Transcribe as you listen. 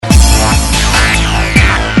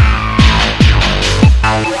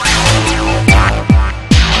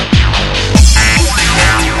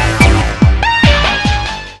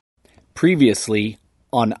Previously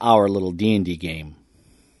on our little D&D game.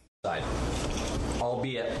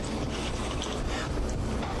 Albeit,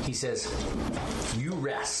 he says, you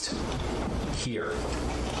rest here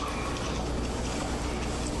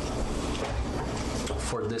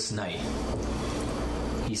for this night.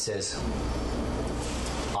 He says,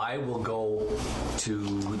 I will go to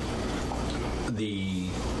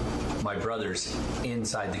my brothers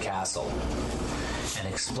inside the castle and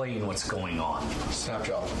explain what's going on.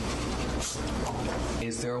 Snapjob.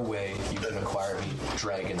 Is there a way you can acquire me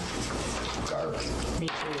dragon garb? Me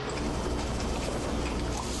too.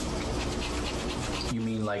 You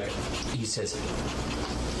mean like, he says,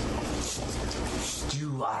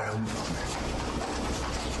 you are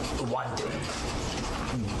wanting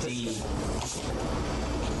the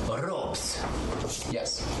robes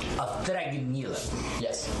Yes. of Dragon Neela.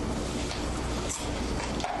 Yes.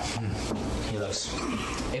 He looks.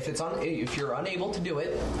 If you're unable to do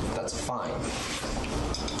it, that's fine.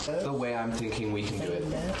 The way I'm thinking we can do it.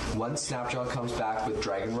 Once Snapjaw comes back with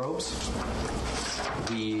dragon robes,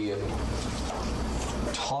 we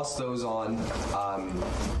toss those on,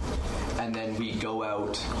 and then we go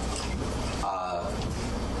out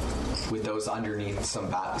with those underneath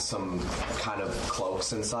some kind of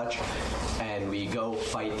cloaks and such, and we go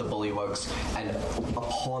fight the bullywugs, and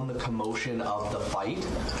upon the commotion of the fight,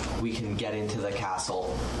 we can get into the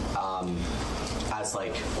castle as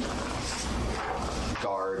like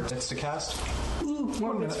guard. It's to cast?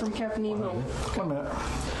 One minute from Captain Nemo. 1 minute.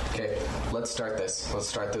 Okay, let's start this. Let's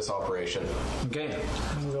start this operation. Okay.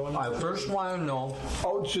 I first want to know.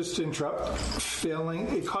 I'll just interrupt. Failing.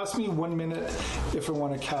 It costs me 1 minute if I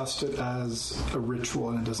want to cast it as a ritual,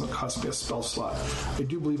 and it doesn't cost me a spell slot. I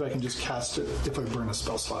do believe I can just cast it if I burn a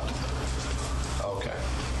spell slot. Okay.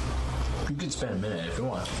 You can spend a minute if you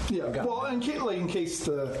want. Yeah. Well, in case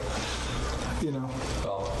the,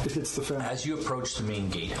 it hits the fan. As you approach the main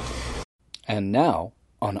gate. And now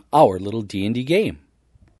on our little D&D game.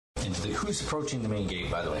 Who's approaching the main gate,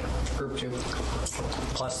 by the way? Group 2.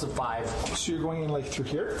 Plus the 5. So you're going in like through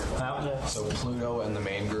here? So Pluto and the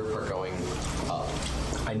main group are going up.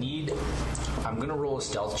 I'm going to roll a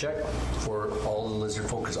stealth check for all the lizard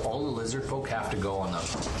folk, because all the lizard folk have to go on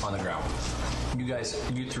the ground.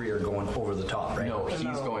 You three are going over the top, right? No, he's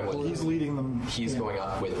going with He's leading them. He's going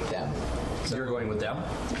up with them. So you're going with them,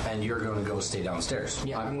 and you're going to go stay downstairs.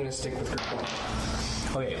 Yeah, I'm going to stick with group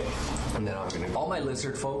 1. Okay. And then I'm going to... All my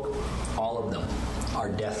lizard folk, all of them, are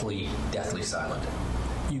deathly silent.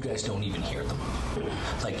 You guys don't even hear them.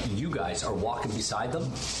 Like, you guys are walking beside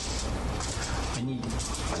them.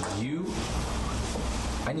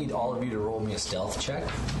 I need all of you to roll me a stealth check.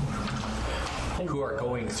 Who are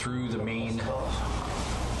going through the main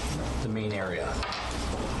area.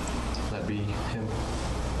 That'd be him.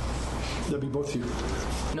 That'd be both you.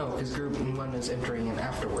 No, because group 1 is entering in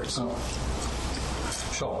afterwards. Oh.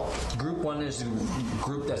 So, group 1 is the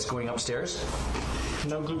group that's going upstairs?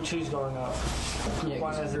 No, group 2 is going up. Group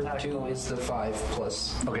 1 is group attack 2 going. is the 5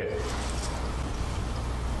 plus. Okay.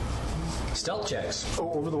 Stealth checks.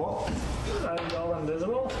 Oh, over the wall. Are you all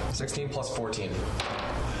invisible? 16 plus 14.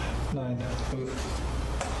 9.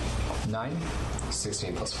 9?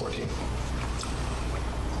 16 plus 14.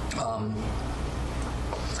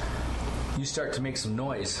 You start to make some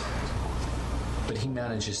noise, but he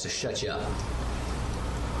manages to shut you up.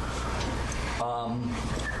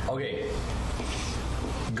 Okay.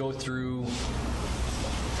 Go through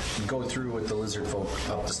with the lizard folk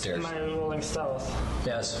up the stairs. Am I rolling stealth?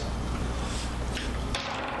 Yes.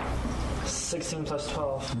 16 plus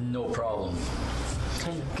 12. No problem.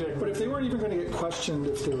 Good. But if they weren't even going to get questioned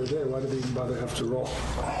if they were there, why did they even bother have to roll?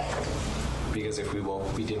 Because if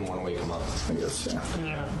we didn't want to wake him up. I guess, yeah.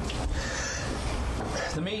 Yeah.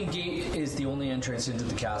 The main gate is the only entrance into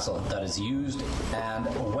the castle that is used, and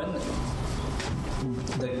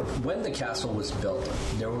when the castle was built,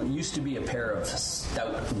 there used to be a pair of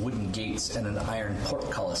stout wooden gates and an iron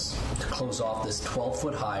portcullis to close off this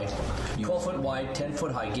 12-foot wide,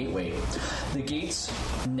 10-foot high gateway. The gates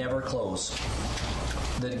never close.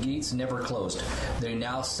 They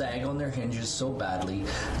now sag on their hinges so badly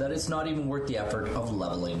that it's not even worth the effort of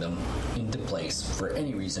leveling them into place for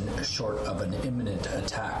any reason short of an imminent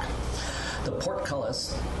attack. The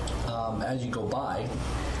portcullis, as you go by,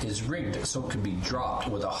 is rigged so it can be dropped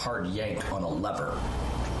with a hard yank on a lever.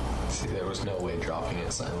 See, there was no way dropping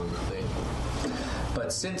it silently.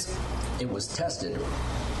 But since it was tested,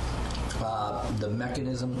 the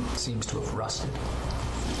mechanism seems to have rusted.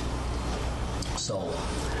 So,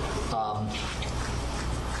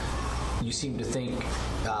 you seem to think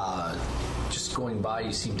just going by,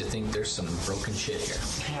 you seem to think there's some broken shit here.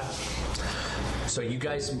 Yeah. So you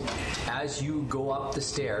guys, as you go up the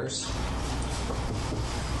stairs,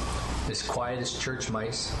 as quiet as church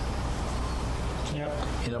mice Yep.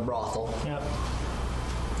 in a brothel, Yep.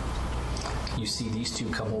 you see these two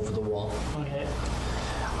come over the wall. Okay.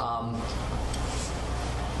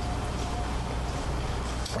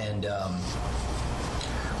 And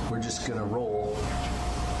we're just going to roll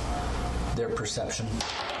their perception.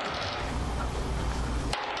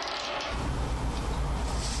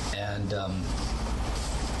 And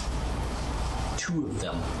two of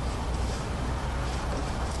them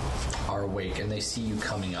are awake, and they see you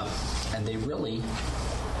coming up, and they really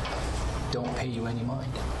don't pay you any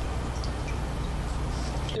mind.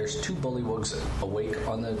 There's two bullywugs awake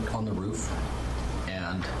on the roof,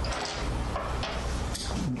 and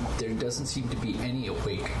there doesn't seem to be any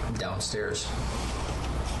awake downstairs.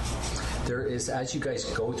 There is, as you guys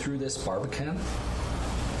go through this Barbican,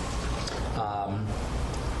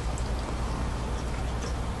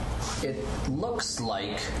 it looks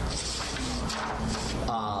like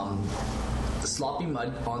sloppy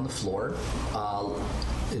mud on the floor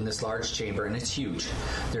in this large chamber, and it's huge.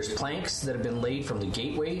 There's planks that have been laid from the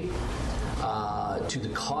gateway to the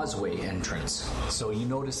causeway entrance. So you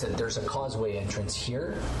notice that there's a causeway entrance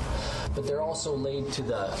here, but they're also laid to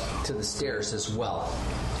the stairs as well.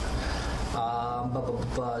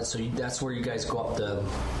 So that's where you guys go up the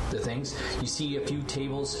things. You see a few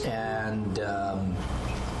tables, and a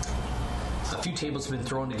few tables have been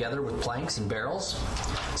thrown together with planks and barrels.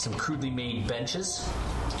 Some crudely made benches.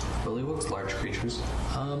 Bullywugs, large creatures.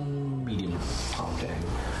 Medium. Oh, dang.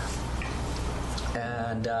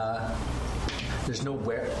 And there's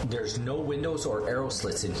no windows or arrow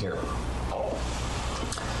slits in here.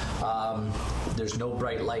 There's no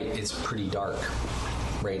bright light. It's pretty dark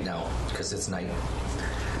right now because it's night.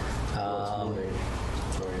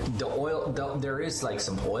 There is like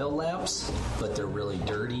some oil lamps, but they're really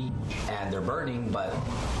dirty and they're burning, but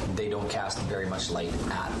they don't cast very much light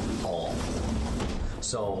at all.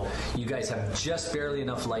 So you guys have just barely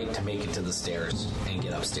enough light to make it to the stairs and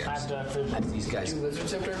get upstairs. I have dark vision. And these guys. Do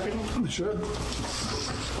lizards have dark vision? We should.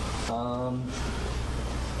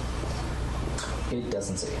 It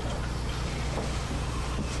doesn't say.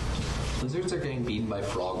 Lizards are getting beaten by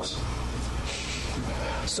frogs.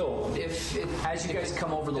 So If it, as you guys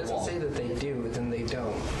come over the doesn't wall, say that they do, then they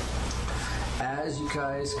don't. as you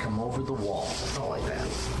guys come over the wall, I don't like that.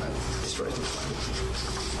 That destroys the fun.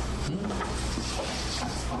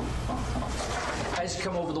 as you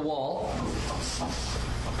come over the wall,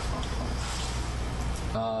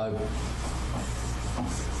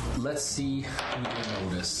 let's see who they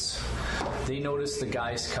notice. They notice the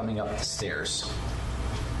guys coming up the stairs.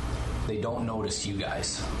 They don't notice you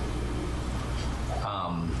guys.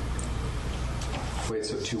 Wait,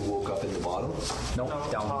 so two woke up in the bottom?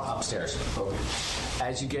 Nope, down upstairs. Okay.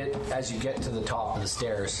 As you get to the top of the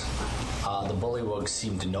stairs, the bullywugs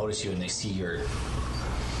seem to notice you, and they see your,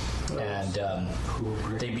 and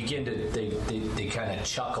they begin to they kind of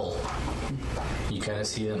chuckle. You kind of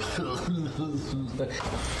see them.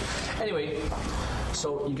 Anyway,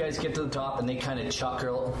 so you guys get to the top, and they kind of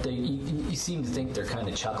chuckle. You seem to think they're kind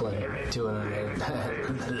of chuckling to it.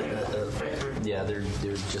 Yeah, they're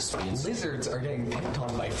just being. Lizards are getting picked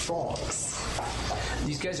on by frogs.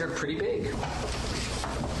 These guys are pretty big.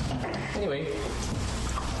 Anyway,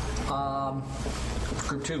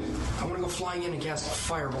 group 2. I'm gonna go flying in and cast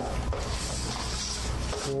Fireball.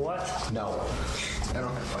 What? No. I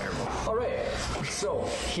don't have Fireball. All right. So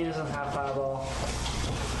He doesn't have fireball.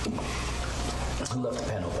 who left the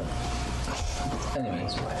pen open?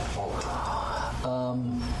 Anyways,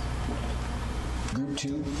 group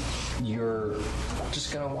 2, you're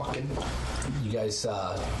Just gonna walk in. you guys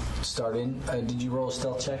start in. Did you roll a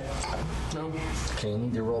stealth check? No. Okay, you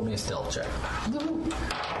need to roll me a stealth check.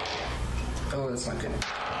 Oh, that's not good.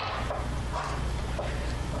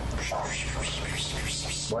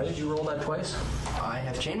 Why did you roll that twice? I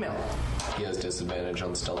have chainmail. He has disadvantage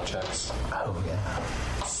on stealth checks. Oh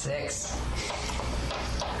yeah. 6.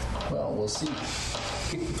 Well, we'll see.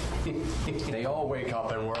 They all wake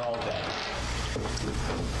up and we're all dead.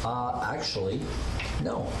 Actually,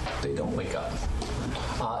 no, they don't wake up.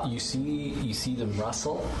 You see them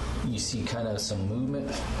rustle. You see kind of some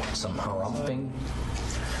movement, some harumping.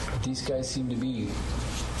 These guys seem to be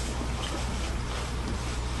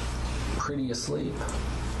pretty asleep.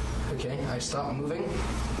 Okay, I stop moving.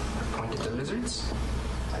 I point at the lizards.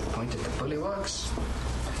 I point at the bullywugs.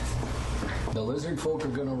 The lizard folk are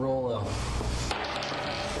going to roll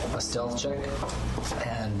a stealth check,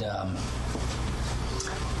 and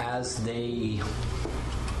as they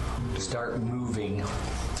start moving,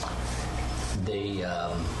 they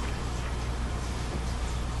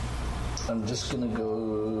I'm just gonna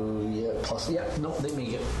go plus they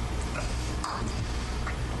make it.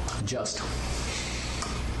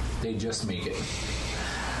 They just make it.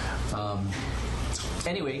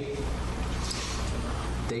 Anyway,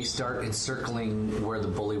 they start encircling where the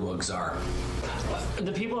bullywugs are.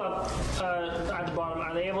 The people up at the bottom,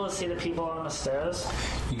 are they able to see the people on the stairs?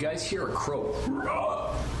 You guys hear a croak.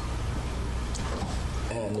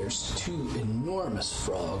 And there's two enormous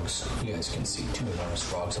frogs. You guys can see two enormous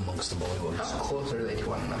frogs amongst the bullywugs. How close are they to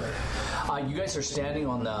one another? You guys are standing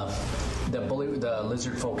on the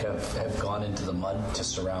lizard folk have gone into the mud to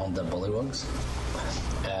surround the bullywugs.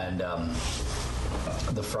 And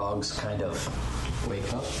the frogs kind of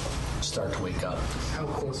start to wake up. How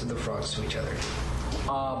close are the frogs to each other?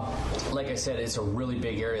 Like I said, it's a really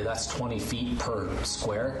big area. That's 20 feet per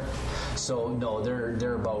square. So no, they're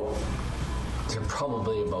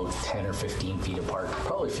probably about 10 or 15 feet apart.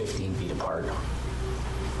 Probably 15 feet apart.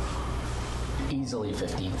 Easily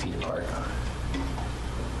 15 feet apart.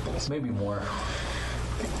 Maybe more.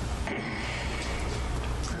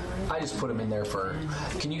 I just put them in there for...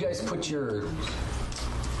 Can you guys put your...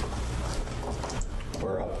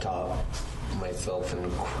 We're up top. Myself and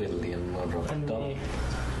Quillian are up And top. me.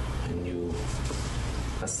 And you...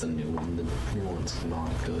 That's the new one. The new one's not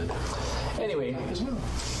good. Anyway,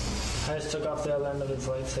 I just took off the other end of his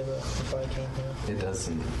lightsaber before I came here. It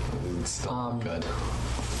doesn't... It's still not good.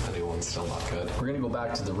 The new one's still not good. we're going to go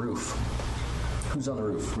back to the roof. Who's on the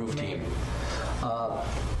roof? Roof team.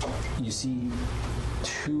 You see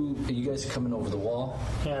two... You guys coming over the wall?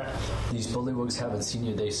 Yeah. These bullywugs haven't seen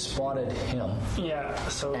you. They spotted him. Yeah,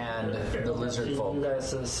 so... And the lizard folk. You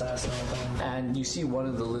guys assassinate them. And you see one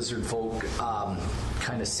of the lizard folk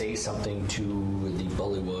kind of say something to the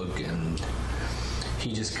bullywug, and they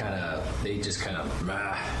just kind of,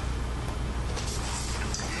 meh.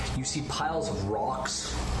 You see piles of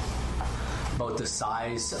rocks about the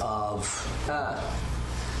size of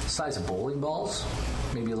bowling balls,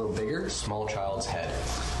 maybe a little bigger. Small child's head.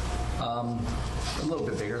 A little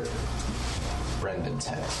bit bigger. Brendan's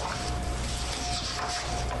head.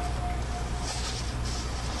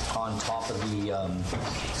 On top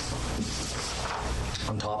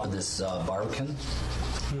of this barbican,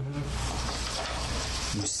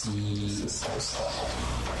 you see.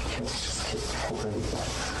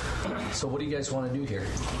 So what do you guys want to do here?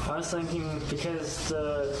 I was thinking, because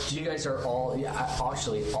You guys are all,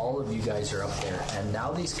 actually all of you guys are up there, and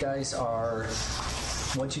now these guys are.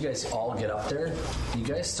 Once you guys all get up there, you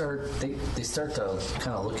guys start. They start to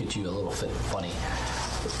kind of look at you a little bit funny.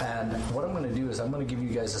 And what I'm going to do is I'm going to give you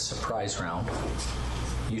guys a surprise round.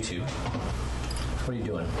 You two. What are you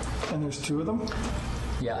doing? And there's two of them?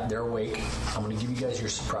 Yeah, they're awake. I'm going to give you guys your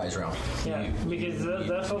surprise round. yeah, because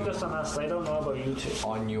they're focused on us. They don't know about you two.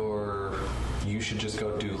 On your... You should just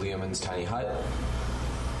go do Liamon's tiny hut.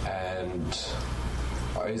 And...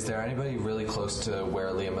 Is there anybody really close to where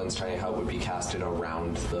Liamon's tiny hut would be casted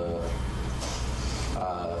around the...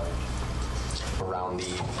 around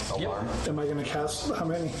the alarm? Am I going to cast how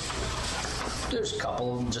many? There's a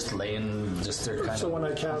couple just laying, just they're kind So of... when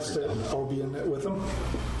I cast it, I'll be in it with them?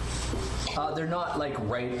 They're not like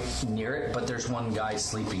right near it, but there's one guy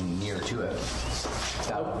sleeping near to it.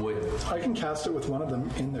 That would... I can cast it with one of them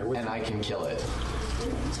in there with And I can kill it.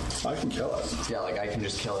 I can kill it. Yeah, like I can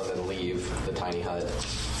just kill it and leave the tiny hut.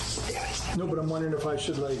 No, but I'm wondering if I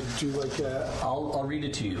should do I'll read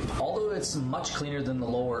it to you. Although it's much cleaner than the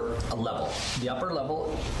lower level, the upper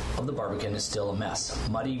level of the Barbican is still a mess.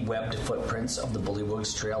 Muddy, webbed footprints of the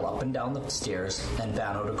bullywugs trail up and down the stairs and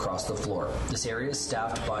van out across the floor. This area is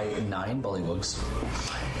staffed by 9 bullywugs,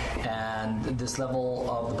 and this level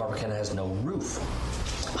of the Barbican has no roof.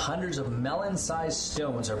 Hundreds of melon-sized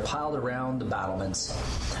stones are piled around the battlements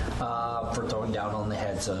for throwing down on the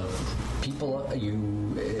heads of people,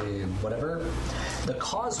 whatever. The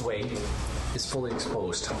causeway is fully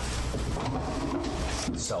exposed.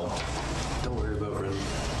 So, Don't worry about Ren.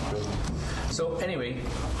 so anyway,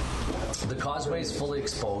 the causeway is fully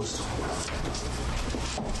exposed.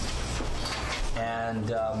 And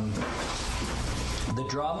the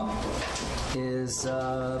drum is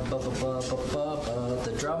the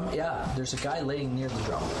drum. Yeah, there's a guy laying near the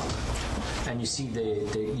drum, and you see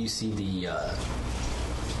the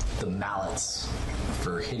mallets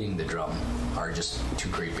for hitting the drum are just 2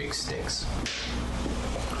 great big sticks.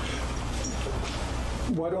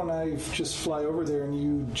 Why don't I just fly over there and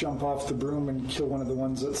you jump off the broom and kill one of the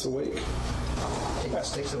ones that's awake? Take the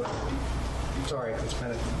sticks away. Sorry, it's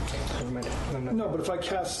meta. Never mind. No, but if I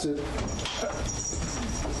cast it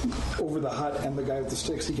over the hut and the guy with the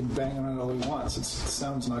sticks, he can bang on it all he wants. The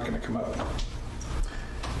sound's not going to come out.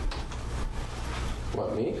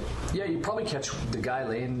 What, me? Yeah, you probably catch the guy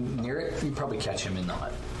laying near it. You probably catch him in the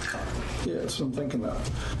hut. Yeah, that's what I'm thinking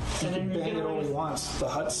of. He And can then you bang can it all he always- wants. The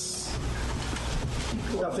hut's...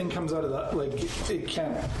 Nothing comes out of that. Like, it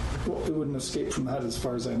can't... Well, it wouldn't escape from the hut as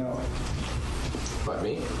far as I know. What,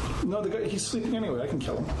 me? No, the guy, he's sleeping anyway. I can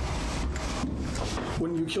kill him.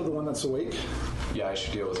 Wouldn't you kill the one that's awake? Yeah, I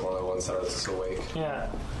should deal with one of the ones that is awake. Yeah.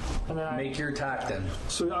 And then Make your attack then.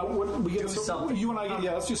 So we get something. you and I.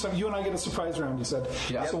 Yeah, let's do something. You and I get a surprise round. You said.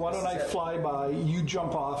 Yeah. So why don't I fly by? You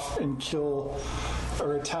jump off and kill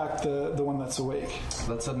or attack the one that's awake.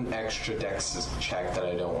 That's an extra dex check that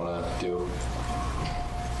I don't want to do.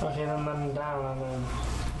 Okay, then let him down and then...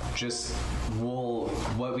 Just,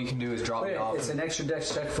 what we can do is drop me off. It's an extra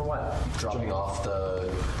dex check for what? Dropping off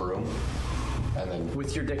the broom. And then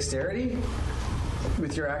With your dexterity?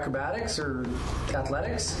 With your acrobatics or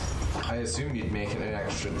athletics? I assume you'd make it an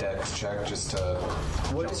extra dex check just to.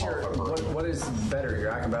 What is jump your off a broom. what is better, your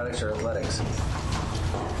acrobatics or athletics?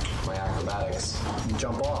 My acrobatics. You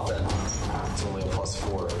jump off then. It's only a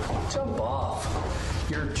 +4. Jump off.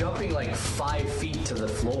 You're jumping like 5 feet to the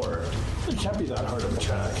floor. It can't be that hard of a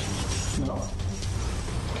check. No.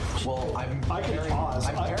 Well, I can pause.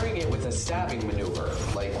 I'm pairing it with a stabbing maneuver,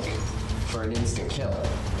 like for an instant kill.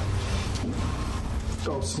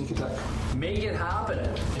 Oh, sneak attack. Make it happen.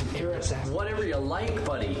 Imperial assassin. Whatever you like,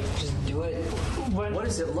 buddy. Just do it. When, What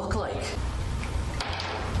does it look like?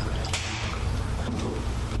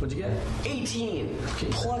 What'd you get? 18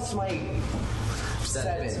 plus my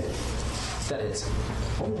 7. That is.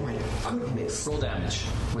 Oh my goodness. Roll damage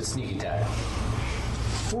with sneak attack.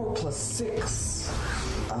 4 plus 6.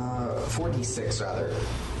 4d6 rather.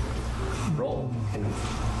 Roll. And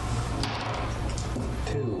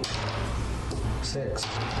 2, 6,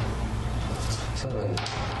 7,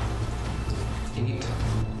 8,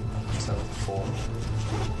 7, 4.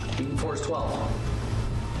 8 and 4 is 12.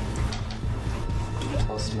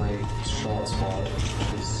 Plus my shot squad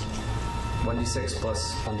is 1d6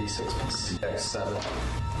 plus 1d6 plus 6, 7.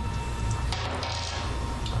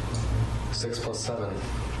 6 plus 7.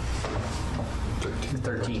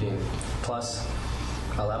 13. Plus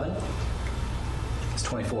 11. It's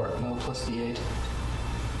 24. No, plus D8.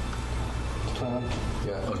 21.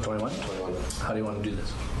 Yeah. Oh, 21? 21. How do you want to do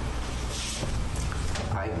this?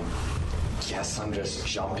 I guess I'm just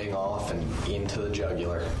jumping off and into the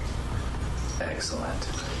jugular. Excellent.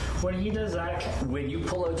 when he does that... When you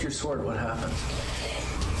pull out your sword, what happens?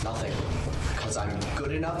 Nothing. Because I'm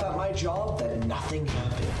good enough at my job that nothing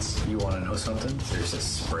happens. You want to know something? There's a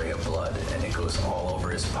spray of blood, and it goes all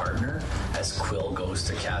over his partner as Quill goes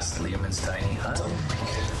to cast Liamon's tiny hut.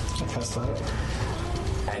 I cast that.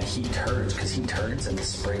 And he turns, because he turns and the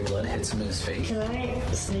spray blood hits him in his face. Can I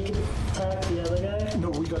sneak attack the other guy? No,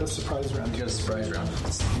 we got a surprise round. You got a surprise round.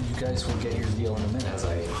 You guys will get your deal in a minute. As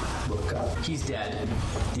I look up He's dead.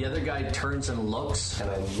 The other guy turns and looks. and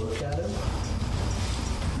I look at him,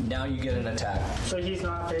 Now you get an attack. So he's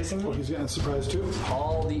not facing Oh, me? he's getting a surprise too.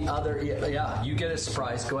 All the other... Yeah, you get a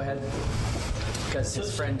surprise. Go ahead. Because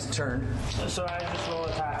his friend's turn. So I just roll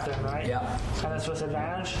attack then, right? Yeah. And that's with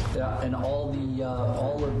advantage? Yeah, and all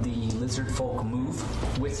of the lizard folk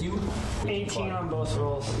move with you. 18 on both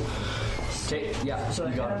rolls. Okay, yeah, So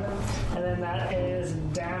you got hit it. him. And then that is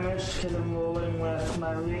damage because I'm rolling with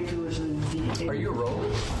my Riku, which is D8. Are you a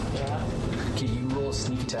rogue? Yeah. Okay, you roll a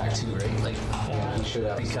sneak attack too, right? Like, Yeah. he should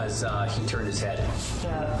have. because he turned his head.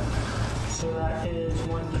 Yeah. So that is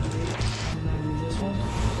 1d8. And then do this one.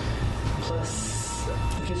 Plus.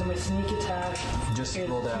 Okay, so my sneak attack Just is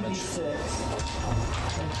roll damage.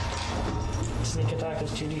 2d6. Sneak attack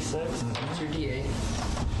is 2d6. Mm-hmm. It's your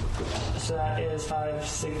D8. So that is 5,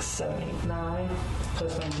 6, 7, 8, 9.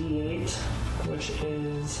 Plus my d8, which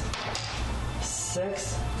is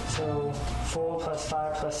 6. So 4 plus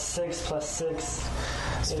 5 plus 6 plus 6.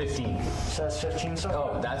 It's 15. So that's 15 so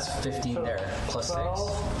Oh, far. that's 15 So there. Plus 6.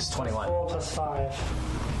 12 It's 21. 4 plus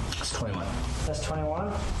 5. It's 21. That's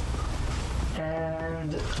 21.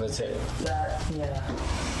 And That's it. that, yeah.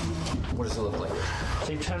 What does it look like?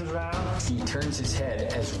 So he turns around. He turns his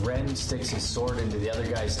head as Ren sticks his sword into the other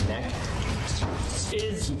guy's neck.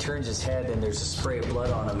 He turns his head and there's a spray of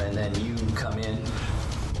blood on him, and then you come in.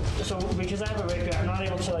 So because I have a rapier, I'm not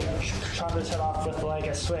able to like chop his head off with like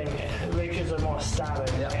a swing. Rapiers are more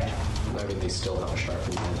stabbing. Yeah. I mean, they still have a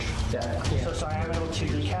sharpened edge. Yeah. So I am able to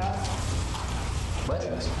decap. What?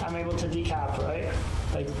 I'm able to decap, right?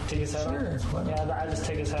 Like take his head Sure, off. why not? Yeah, I just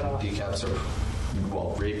take his head off. Decaps are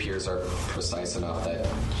Well, rapiers are precise enough that,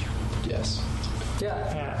 yes.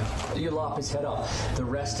 Yeah. You lop his head off. The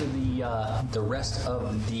rest of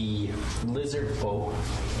the lizard folk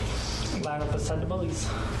Line up beside the bullies.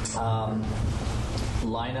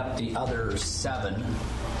 line up the other 7,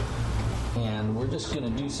 and we're just going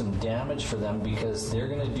to do some damage for them because they're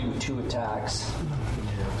going to do 2 attacks,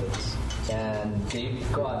 and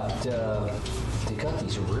they've got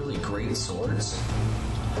these really great swords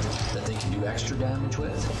that they can do extra damage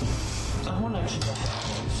with. I want extra damage.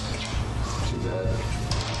 Too bad.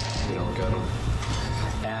 We don't got them.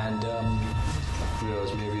 And Who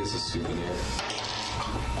knows, maybe it's a souvenir.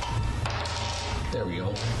 there we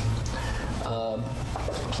go.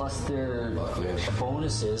 Plus their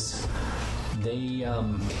bonuses, they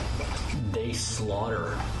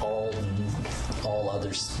slaughter all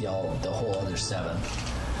others, the whole other 7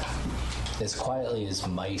 as quietly as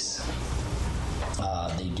mice.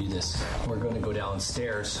 They do this. We're going to go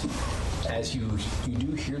downstairs. As you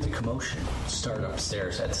do hear the commotion start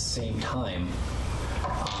upstairs at the same time.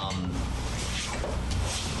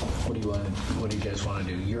 What do you guys want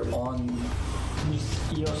to do? You're on.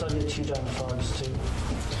 You also get 2 giant frogs too.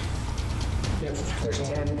 Yep.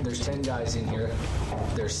 There's 10 guys in here.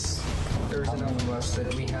 There's enough of us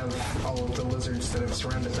that we have all of the lizards that have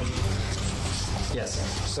surrounded them. yes.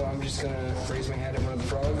 So I'm just gonna raise my hand at one of the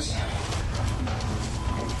frogs.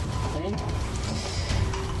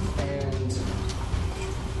 And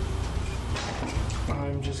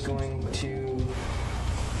I'm just going to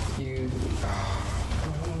use.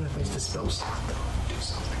 I wonder if I use the spell slot though. Do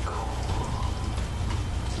something cool.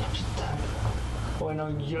 Oh, I know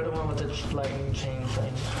you're the one with the lightning chain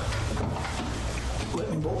thing.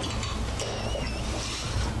 Lightning bolt.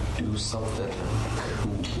 Do something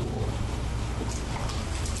cool.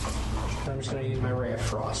 I'm just going to use my Ray of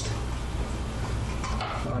Frost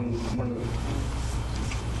on one of the...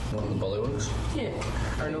 One of the bullywugs? Yeah.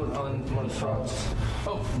 Or no, on one of the frogs.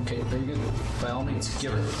 Oh, okay, very good. By all means,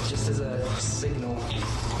 give her. Just as a signal.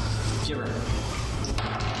 Give her.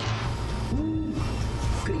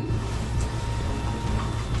 Goody.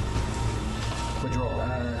 What'd you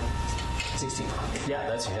roll? 16. Yeah,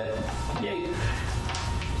 that's a hit. Yay.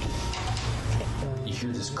 You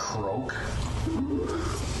hear this croak.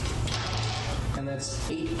 And that's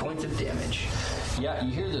 8 points of damage. Yeah,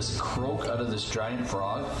 you hear this croak out of this giant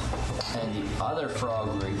frog, and the other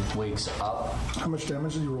frog wakes up. How much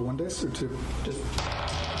damage did you roll? 1 dice or 2? Just,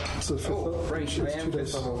 So 5th oh, level? right, It's I 2 am 5th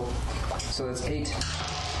dice. level. So that's 8.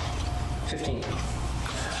 15.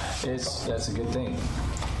 That's a good thing.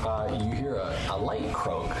 You hear a light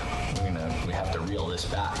croak. We have to reel this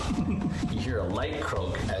back. You hear a light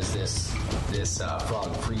croak as this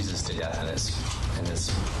frog freezes to death in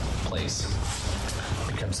this place.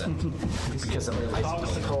 Becomes an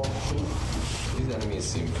Obstacle. These enemies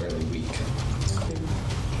seem fairly weak.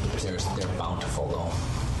 They're bountiful though.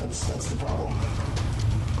 That's the problem.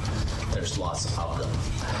 There's lots of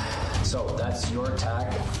them. So that's your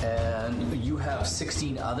attack, and you have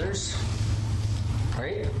 16 others,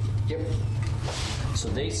 right? Yep. So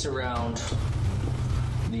they surround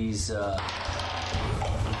these. I'm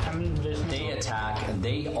envisioning. They attack, and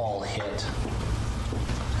they all hit.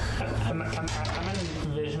 I'm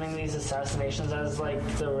envisioning these assassinations as like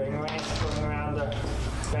the ring wraiths going around the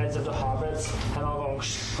beds of the hobbits and all going.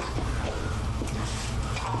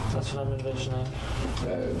 That's what I'm envisioning.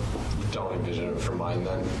 Don't envision it for mine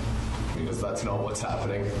then, because that's not what's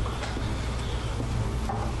happening.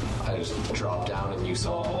 I just dropped down and you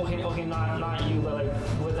saw. Oh, okay, not you, but like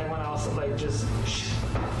with everyone else, like just.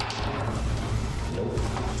 Nope.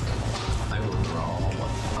 I will draw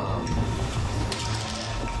one.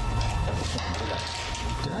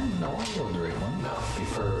 Did I know I rolled the right one? No,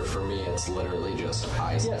 for me it's literally just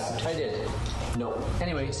I Yes, stabbed. I did. No.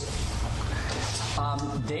 Anyways,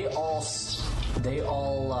 they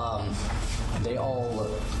all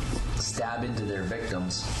stab into their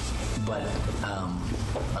victims, but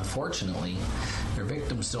unfortunately, their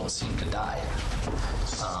victims don't seem to die.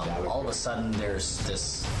 All of a sudden, there's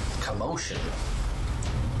this commotion,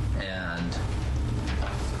 and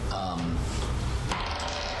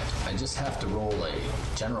I just have to roll a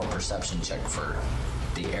general perception check for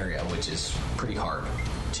the area, which is pretty hard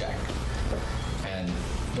check, and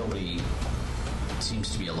nobody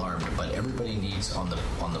seems to be alarmed, but everybody needs on the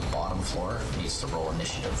bottom floor needs to roll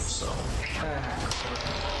initiative. So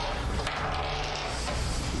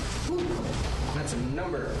That's a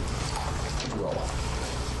number. roll.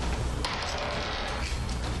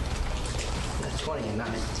 That's 20 and 9.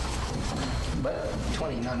 But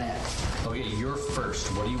 20, not nat. okay, you're first.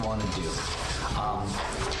 What do you want to do?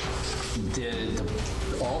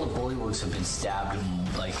 All the bullywugs have been stabbed,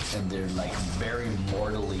 and they're like very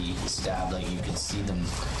mortally stabbed. Like you can see them.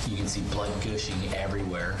 You can see blood gushing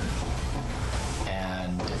everywhere,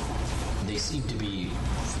 and they seem to be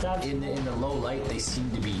in the low light. They seem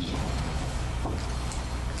to be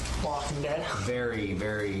Walking Dead. very,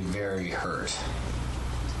 very, very hurt.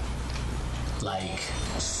 Like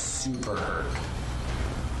super hurt.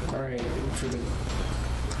 Alright, for the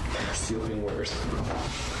stealing worse.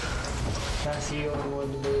 Can I see you over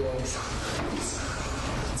the blue eyes?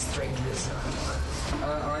 Let's drink this.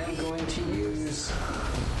 I'm going to use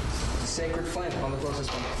Sacred Flame on the closest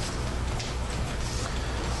one.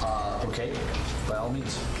 Okay, by all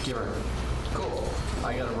means, give her. Cool.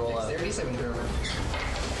 I gotta roll out. Dexterity saving throw.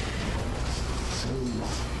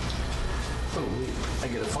 Oh, wait, I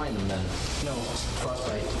gotta find them then. No,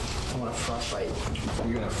 frostbite. I want a frostbite.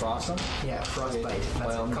 You're gonna frost them? Yeah, frostbite. That's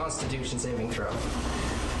Well, a Constitution saving throw. I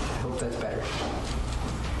hope that's better.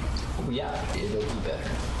 Yeah, it'll be better.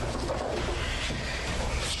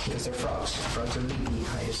 Because they're frogs. Frogs are leapy.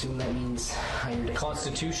 I assume that means higher dexterity.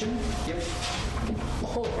 Constitution? Yep.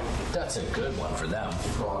 Oh, that's a good one for them.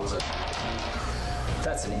 Frogs are.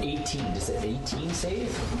 That's an 18. Does an 18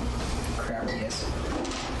 save? Crap, yes.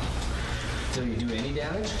 Do you do any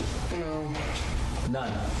damage? No.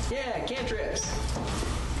 None. Yeah, cantrips.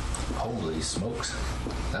 Holy smokes.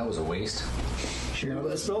 That was a waste. Sure Not the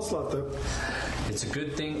was. spell slot, though. It's a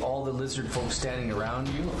good thing all the lizard folks standing around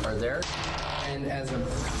you are there. And as a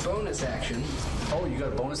bonus action, Oh, you got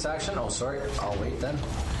a bonus action? Oh, sorry. I'll wait then.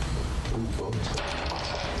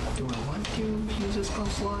 do I want to use a spell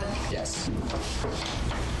slot? Yes.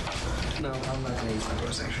 No, I'm not going to use my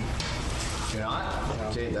bonus action. You're not?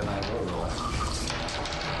 Okay, then I will roll.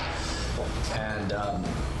 And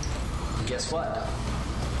guess what?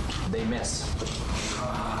 They miss.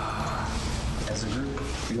 As a group,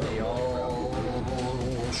 they all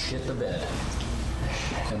shit the bed.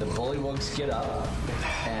 And the bullywugs get up,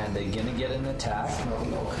 and they're gonna get an attack.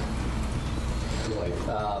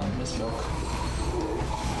 Miss milk.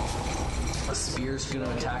 A spear's gonna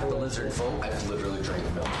attack the lizard folk. I've literally drank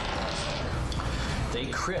milk. They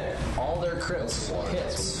crit. All their crits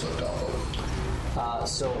hits.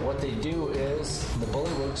 So what they do is the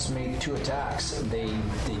bullywugs make 2 attacks. They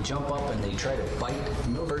jump up and they try to bite.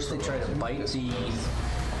 First they try to bite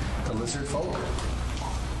the lizard folk,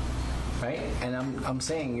 right? And I'm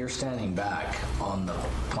saying you're standing back on the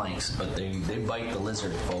planks, but they bite the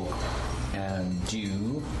lizard folk and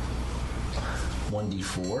do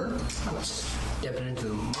 1d4. I'm stepping into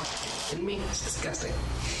the muck in me. It's disgusting.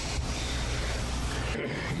 You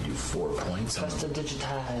do 4 points. Has to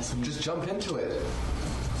digitize and Just jump into it.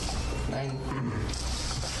 9.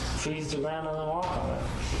 freeze the ground and then walk on it.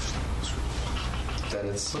 Then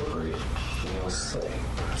it's slippery.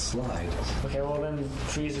 Slide. Okay, well then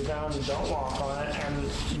freeze the ground and don't walk on it and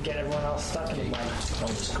get everyone else stuck in the mud. I'll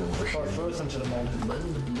just go over Or here. frozen to the mud.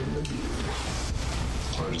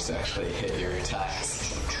 Or just actually hit your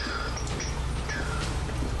attacks.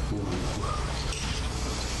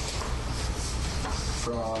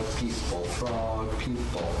 Frog people, frog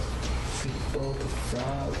people. People,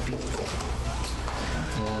 frog people.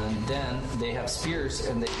 And then they have spears,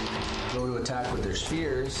 and they go to attack with their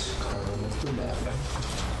spears,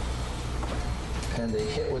 and they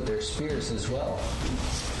hit with their spears as well.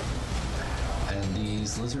 And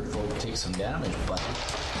these lizard folk take some damage, but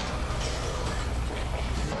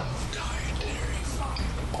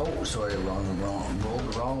oh, sorry, rolled the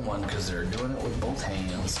wrong one because they're doing it with both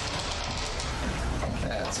hands.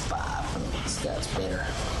 That's 5. That's better.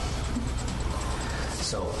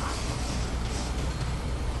 So.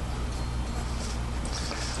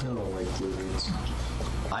 I don't like lizards.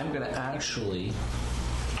 I'm gonna actually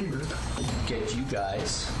get you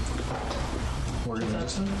guys. We're gonna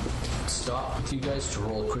stop with you guys to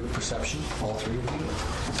roll a quick perception, all 3 of you,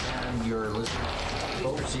 and your lizard.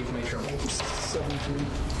 Perceive my trouble. 17.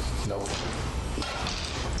 Nope.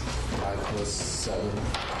 5 plus 7.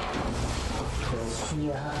 12.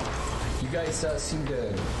 Yeah. You guys seem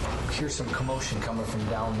to hear some commotion coming from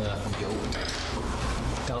down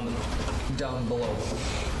below.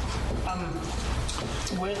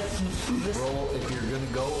 With this, Roll if you're gonna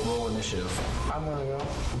go. Roll initiative. I'm gonna go.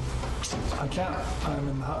 I can't. I'm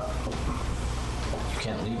in the hut. You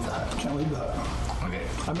can't leave the hut. Can't leave the hut. Okay.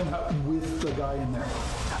 I'm in the hut with the guy in there.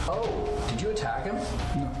 Oh, did you attack him?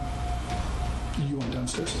 No. You went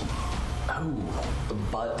downstairs. Oh,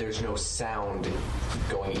 But there's no sound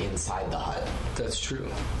going inside the hut. that's true.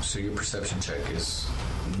 So your perception check is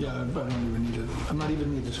Yeah, I don't even need it. I'm not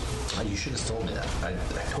even needed. Oh, you should have told me that. I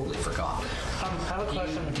totally forgot. I have a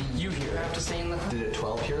question. You hear After it. saying that, Did a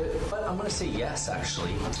 12 hear it? But I'm going to say yes,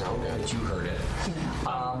 actually. Okay. That you heard it.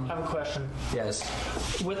 I have a question. Yes.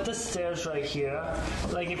 With the stairs right here,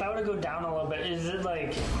 like if I were to go down a little bit, is it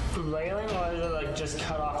like railing or is it like just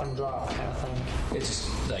cut off and drop kind of thing? It's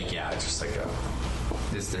just like, yeah, it's just like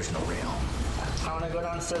there's no rail. I want to go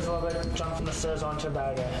downstairs a little bit, jump from the stairs onto a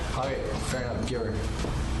barrier. Okay, fair enough. Give her.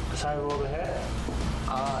 So I roll the hit.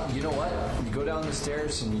 You know what? You go down the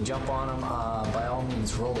stairs and you jump on them. By all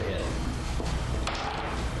means, roll the hit.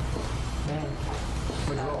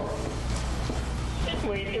 What'd you roll?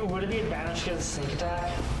 Wait, would it be advantage against sneak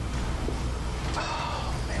attack?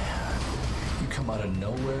 You come out of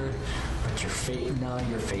nowhere, but you're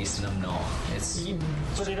facing them. No, it's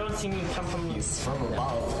But they don't see me come from. from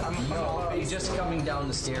above. I'm from No, above. you're just coming down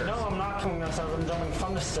the stairs. No, I'm not coming downstairs. I'm jumping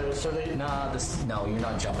from the stairs. So they. No, you're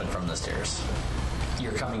not jumping from the stairs.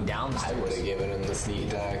 You're coming down the I would have stairs. given him the sneak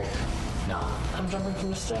attack. No, I'm jumping from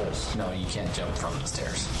the stairs. no, you can't jump from the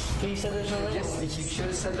stairs. But you said there's no rail. Yes, you should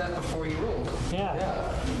have said that before you rolled. Yeah.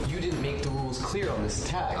 Yeah. You didn't make the rules clear on this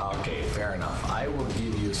attack. Okay, fair enough. I will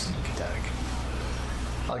give you a sneak attack.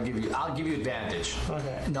 I'll give you advantage.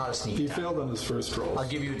 Okay. Not a sneak He attack. failed on his first roll. I'll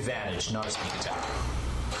give you advantage, not a sneak attack.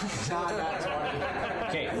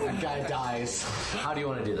 Okay, That guy dies. how do you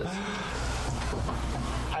want to do this?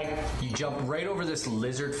 You jump right over this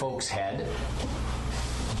lizard folke's head,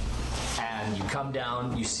 and you come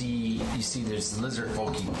down. You see there's lizard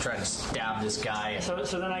folk. You try to stab this guy. So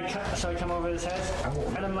then I come over his head,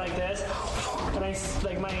 and I'm like this,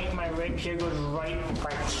 and my rapier goes right,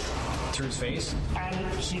 Through his face. and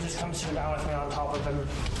he just comes to down with me on top of him.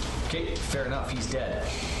 Okay, fair enough. He's dead.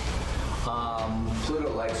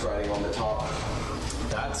 Pluto likes riding on the top.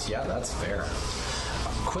 That's fair.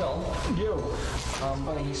 Quill, Yo,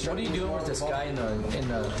 what are you doing with this guy in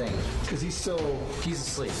the thing? because he's He's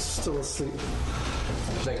asleep. still asleep.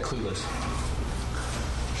 He's like clueless.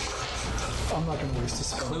 I'm not going to waste a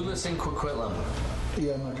spell. Clueless and Coquitlam.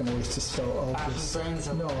 Yeah, I'm not going to waste a spell. I'll just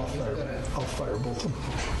no, I'll firebolt him.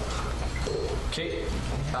 Okay,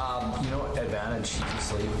 you know what? Advantage. He's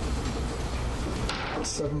asleep.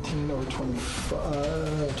 17 over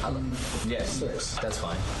 25. 26. Yes, that's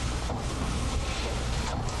fine.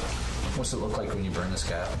 What's it look like when you burn this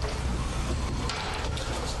guy up?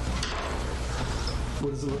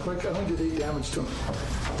 What does it look like? I only did 8 damage to him.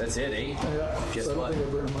 That's it, eh? Yeah, Guess so I don't what? think I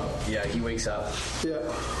burned him up. Yeah, he wakes up.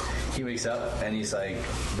 Yeah. He wakes up and he's like,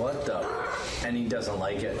 "What the?" And he doesn't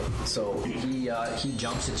like it. So he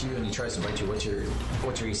jumps at you and he tries to bite you. What's your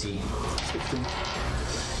AC? 16.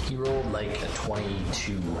 He rolled like a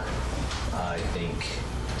 22, I think.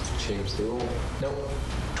 Change the rule. Nope,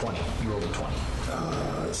 20. He rolled a 20.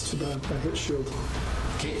 That's too bad. I hit shield.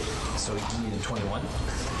 Okay, so he needed 21.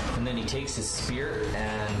 And then he takes his spear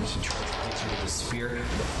and he tries to hit you with his spear.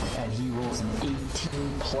 And he rolls an 18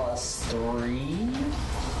 plus 3.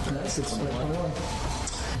 That's 21.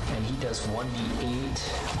 And he does 1d8.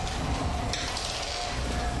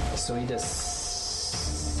 So he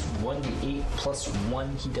does 1d8 plus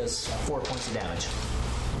 1. He does 4 points of damage.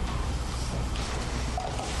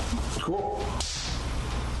 Cool.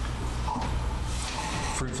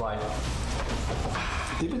 Fruit fly.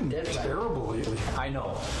 They've been terrible lately. I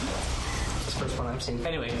know. it's the first one I've seen.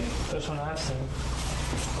 Anyway, First one I've seen.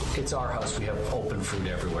 it's our house. We have open fruit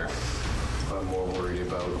everywhere. I'm more worried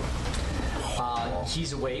about.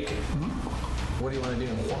 He's awake. What do you want to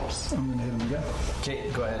do? I'm going to hit him again. Okay,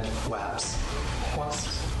 go ahead. Waps.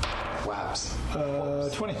 Waps.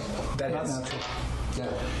 20. That Not hits. natural.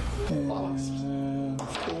 Yeah. And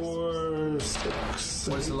 4, 6,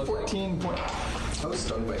 What does it look like? 14 point. I was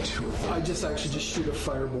stung by 2. I just actually just shoot a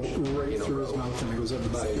firebolt right through his mouth and it goes out the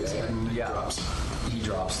back of his head and he Yeah. drops. He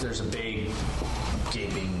drops. There's a big,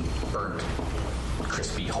 gaping, burnt,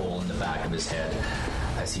 crispy hole in the back of his head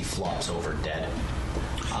as he flops over dead.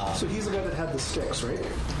 So he's the guy that had the sticks, right?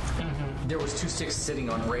 There was 2 sticks sitting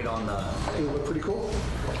right on the. They look pretty cool.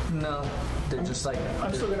 No, they're just like.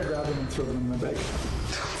 I'm still going to grab them and throw them in my bag.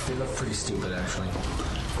 They look pretty stupid, actually.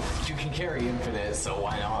 You can carry infinite, so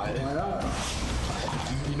why not? Why not?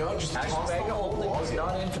 You know, just Actually, toss the bag of whole holding log is in.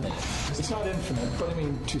 not infinite. It's not infinite, but I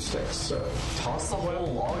mean 2 sticks. So Toss the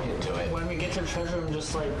whole log into it. When we get to the treasure room,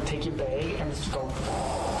 just like take your bag and just go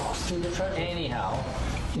through the treasure. Anyhow,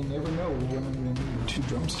 you never know when I'm going to need 2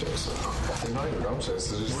 drumsticks. They're not even drumsticks.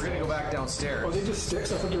 They're just we're gonna go back downstairs. Are they just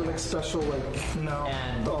sticks? I thought they were like special, like. No.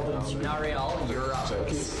 And Nariel, you're up.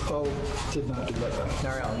 Okay. Oh, did not do that then.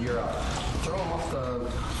 Nariel, you're up. Throw him off the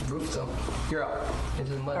roof, though. You're up.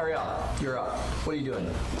 Into the mud. Nariel, you're up. What are you doing?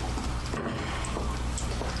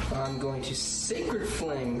 I'm going to Sacred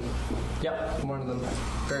Flame Yep. one of them.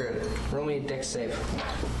 Very good. Roll me a dex save.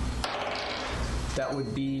 That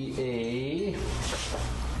would be a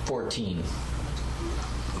 14.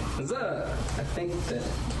 Huzzah! I think that.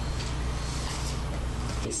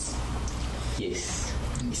 Yes. Yes.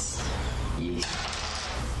 Yes. Yes.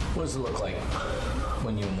 What does it look like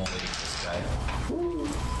when you immolate this guy?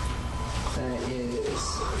 That is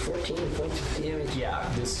 14 points of damage. Yeah,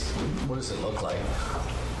 what does it look like?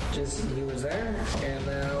 Just, he was there, and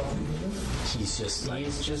now He's just like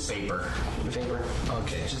he's just vapor. Vapor.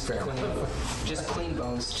 Okay, Just fair clean, enough. just clean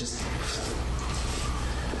bones. Just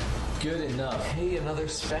Good enough. Hey, another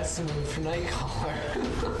specimen for Nightcaller.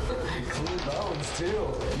 Clean bones, too.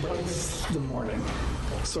 But it's the morning,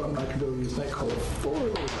 so I'm not going to be able to use Nightcaller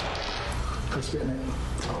forward. Has to be at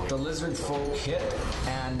night. The lizard folk hit,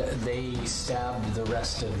 and they stabbed the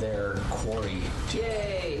rest of their quarry.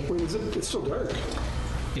 yay! Wait, is it? It's still dark.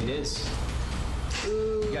 It is.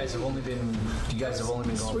 You guys have only been going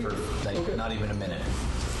Sweet. for like Okay. not even a minute.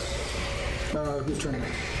 Who's turning?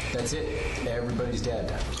 That's it. Everybody's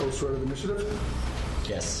dead. Oh, sort of initiative.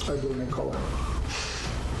 Yes. I go Nightcaller.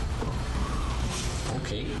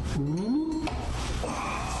 Okay.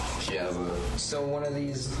 She has a... So one of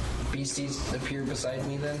these beasties appear beside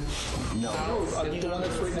me then? No. Oh, the one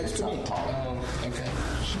that's right next to me. Oh, okay.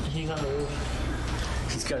 He's on the roof.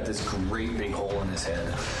 He's got this great big hole in his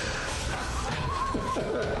head.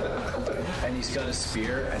 And he's got a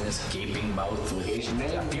spear and this gaping mouth with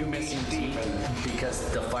a few missing teeth because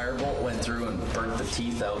the firebolt went through and burnt the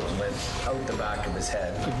teeth out and went out the back of his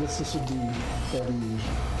head. I guess this would be Eddie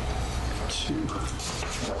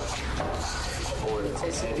 2.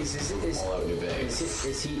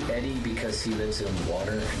 Is he Eddie because he lives in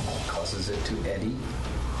water and causes it to eddy?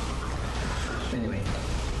 Anyway.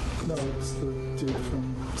 No, it's the dude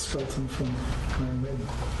from Skeleton from Iron Maiden.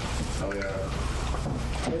 Oh,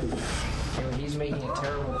 yeah. Eddie. And he's making a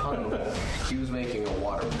terrible pun. He was making a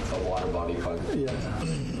water body pun. Yeah.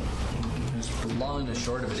 The long and the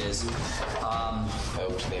short of it is, I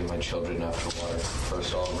hope to name my children after water.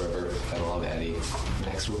 First all River, then I'll have Eddie.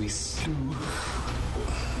 Next will be Stu.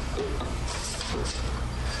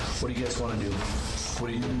 what do you guys want to do? What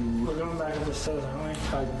do you? We're going back up the stairs, aren't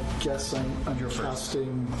we? I guess I'm You're first.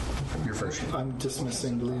 casting. You're first. I'm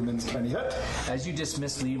dismissing Lehman's tiny hut. As you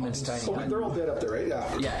dismiss Lehman's tiny Oh, hut, they're all dead up there, right?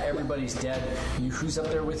 Yeah. yeah, everybody's dead. Who's up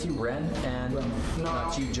there with you? Ren and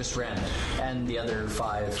not you, just Ren and the other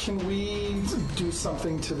 5. Can we do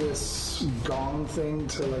something to this gong thing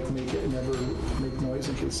to like make it never make noise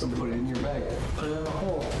in case somebody? Put it in your bag. Put it in the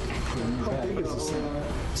hole. How big is this thing?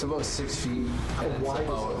 It's about 6 feet. And it's wide is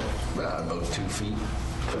about 2 feet.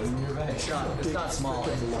 Put it in your bag. It's not small.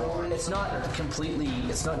 It's not completely.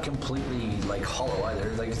 It's not completely like hollow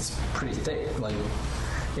either. Like it's pretty thick. Like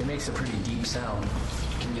it makes a pretty deep sound.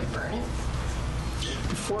 Can you burn it?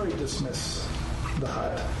 Before I dismiss the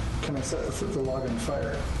hut, can I set the log on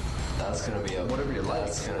fire? That's gonna be a... Whatever you like.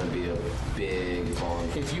 That's gonna be a big bomb.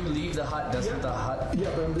 If you leave the hut, doesn't the hut? Yeah,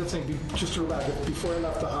 but I'm just saying, just to relax, before I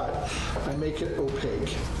left the hut, I make it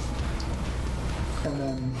opaque. And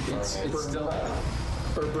then It's burn still. the hut.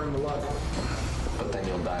 Or burn the log. But then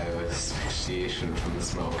you'll die of asphyxiation from the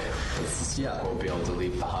smoke. Yeah. Won't be able to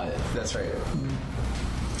leave the hut. That's right.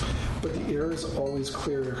 But the air is always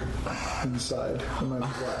clear inside, no matter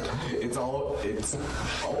what. It's...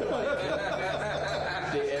 Oh my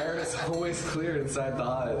god. The air is always clear inside the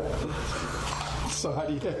hut. So how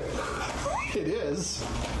do you... It is,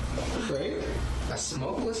 right? A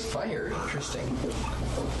smokeless fire. Interesting.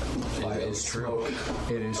 It is true.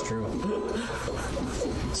 It is true.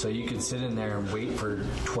 So you could sit in there and wait for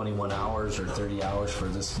 21 hours or 30 hours for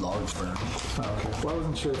this log to burn. Oh, okay. Well, I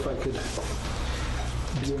wasn't sure if I could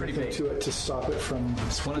do pretty anything big. to it to stop it from...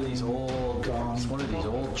 It's one of these old. It's one of these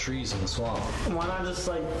old trees in the swamp. Why not just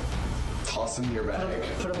like Toss in your bag.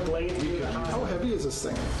 put a blade through the How house? heavy is this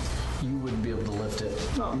thing? You wouldn't be able to lift it.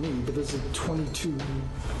 Not me, but there's 22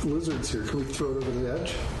 lizards here. Can we throw it over the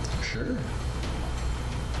edge? Sure.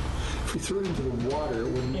 If we threw it into the water, it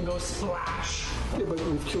wouldn't... And go splash. Yeah, but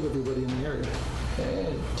we've killed everybody in the area.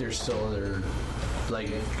 There's still other. Like,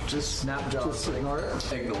 just snapjaw. Just ignore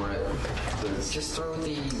it. Ignore it. Just throw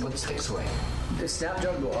the wood sticks away. Does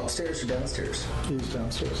snapjaw go upstairs or downstairs? He's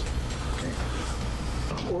downstairs.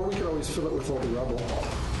 Or we could always fill it with all the rubble.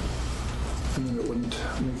 And then it wouldn't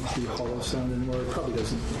make the hollow sound anymore. It probably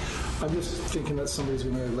doesn't. I'm just thinking that somebody's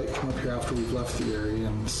going to like come up here after we've left the area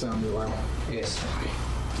and sound the alarm. Yes.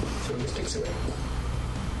 Throw the sticks away.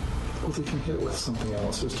 Well, they can hit it with something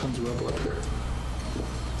else. There's tons of rubble up here.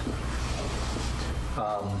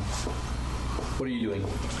 What are you doing?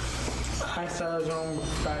 I said I was going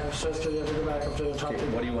back upstairs because you have to go back up to the top. Okay,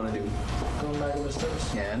 what do you want to do? Going back up the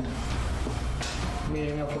stairs. And?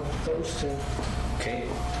 Meeting up with those two. Okay.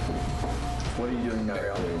 What are you doing now,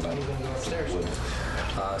 Ariel? I'm going to go upstairs.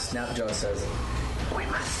 Snapjaw says, We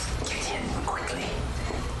must get in quickly.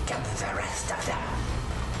 Get the rest of them.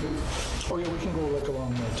 Oh yeah, we can go like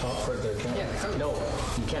along the top right there, can't we? Yeah, no,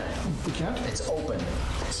 you can't. We can't? It's open.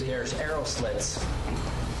 So there's arrow slits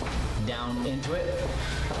down into it,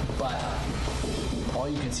 but all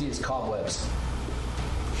you can see is cobwebs.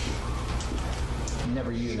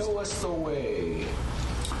 Never used. Show us the way.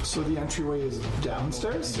 So the entryway is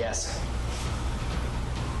downstairs? Yes.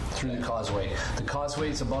 Through the causeway. The causeway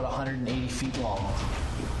is about 180 feet long.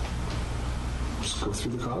 Just go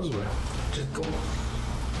through the causeway. Just go.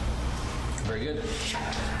 Very good.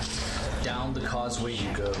 Down the causeway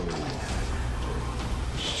you go.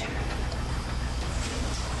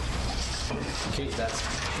 Okay, that's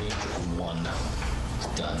page 1.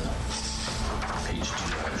 Done. Page 2,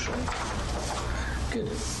 actually. Good.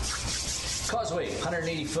 Causeway,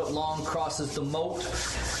 180 foot long, crosses the moat,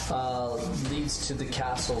 leads to the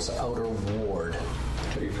castle's outer ward.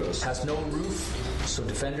 Has no roof, so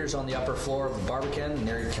defenders on the upper floor of the Barbican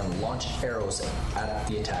can launch arrows at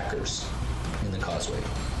the attackers in the causeway.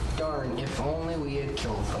 Darn, if only we had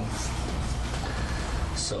killed them.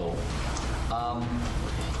 So,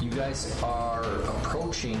 you guys are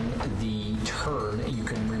approaching the turn. You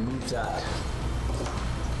can remove that.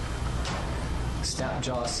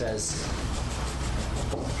 Snapjaw says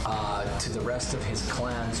to the rest of his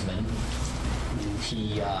clansmen,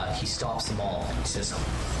 he stops them all.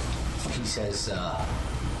 He says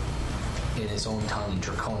in his own tongue,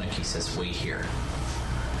 Draconic, he says, "Wait here."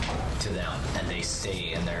 To them, and they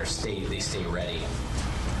stay, and they stay ready.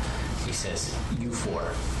 He says, "You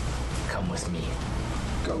four, come with me."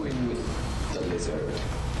 Go in with the lizard.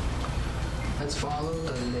 Let's follow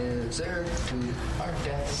the lizard to our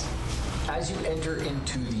deaths. As you enter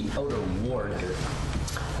into the outer ward,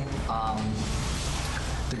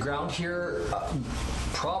 the ground here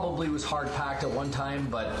probably was hard packed at one time,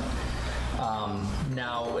 but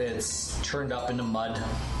now it's turned up into mud,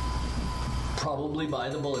 probably by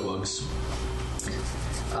the bullywugs.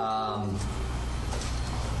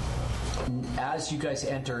 As you guys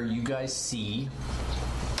enter, you guys see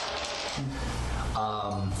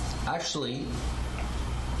actually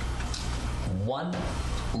one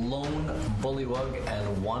lone bullywug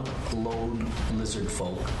and one lone lizard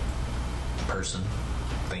folk person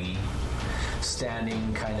thingy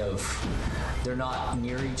standing kind of, they're not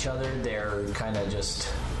near each other, they're kind of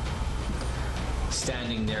just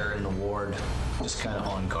standing there in the ward, just kind of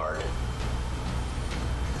on guard.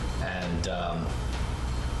 And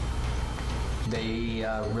they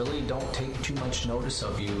really don't take too much notice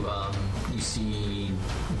of you. You see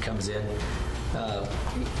he comes in,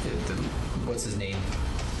 what's his name?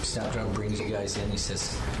 Snapdragon brings you guys in. He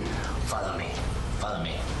says, follow me.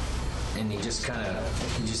 And he just kind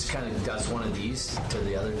of does one of these to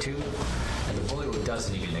the other two, and the bullywug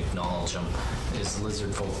doesn't even acknowledge him. His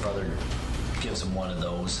lizard folk brother gives him one of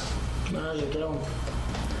those. There you go.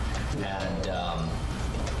 And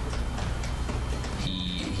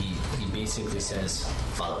he basically says,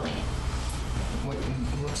 follow me.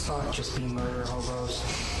 Let's not just be murder hobos.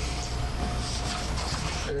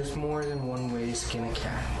 There's more than one way to skin a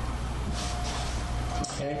cat.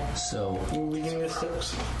 Okay. So We can use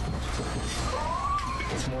sticks.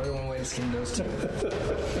 There's more than one way to skin those two.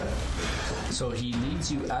 So he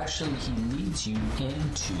leads you into,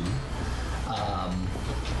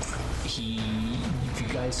 if you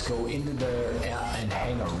guys go into there and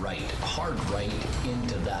hang a hard right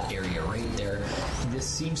into that area right there, this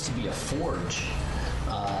seems to be a forge.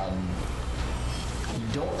 You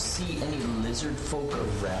don't see any lizard folk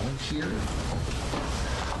around here,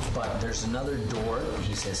 but there's another door.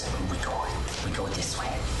 He says, we go this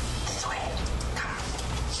way, come.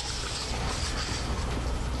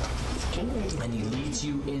 And he leads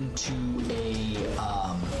you into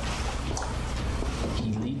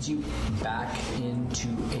he leads you back into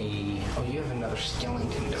Oh, you have another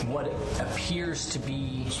skeleton. what appears to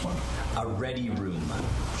be a ready room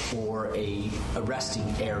or a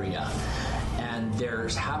resting area. And there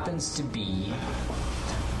happens to be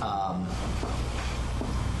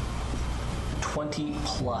 20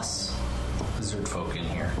 plus lizard folk in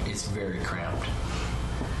here. It's very cramped.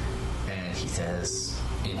 And he says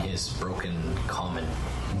in his broken common,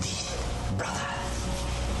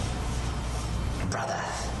 Brother,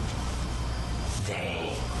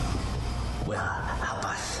 they will help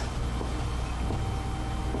us.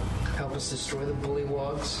 Help us destroy the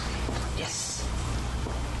bullywugs. Yes.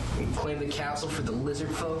 claim the castle for the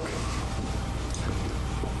lizard folk.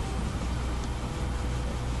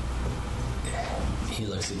 He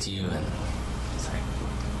looks at you and he's like,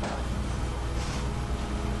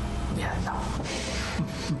 yeah, no.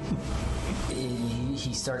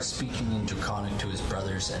 He starts speaking in Draconic to his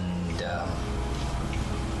brothers, and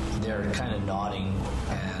they're kind of nodding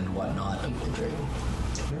and whatnot. No,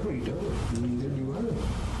 you don't. Neither do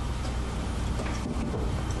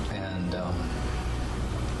I. And I'm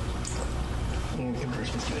gonna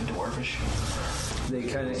converse with you in Dwarvish. they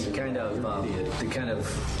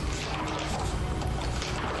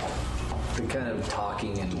kind of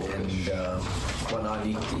talking and whatnot.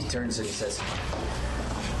 He turns and he says,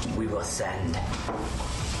 We will send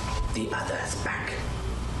the others back.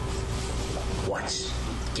 Watch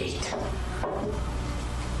gate.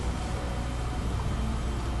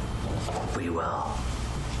 We will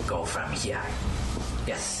go from here.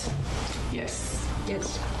 Yes. Yes.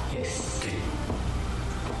 Yes. Yes. Good.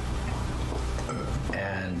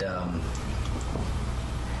 and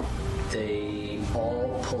they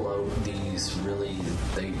all pull out these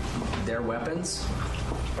their weapons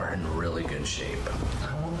are in really good shape.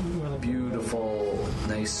 Beautiful,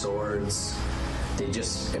 nice swords. They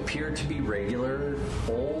just appear to be regular,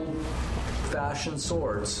 old-fashioned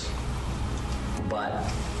swords, but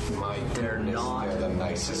they're not. They're the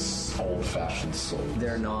nicest old-fashioned swords.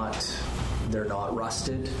 They're not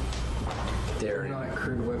rusted. They're not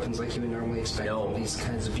crude weapons like you would normally expect from these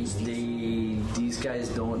kinds of beasts. These guys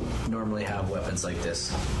don't normally have weapons like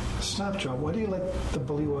this. Snapjaw, why do you let the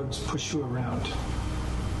bullywugs push you around?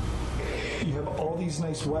 You have all these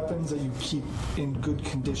nice weapons that you keep in good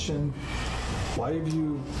condition. Why have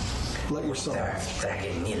you let yourself... Serve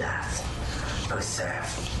Dragon Nilath, who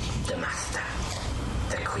serve the master,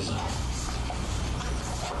 the queen.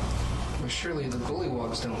 Well, surely the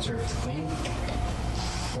bullywugs don't serve the queen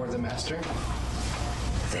or the master.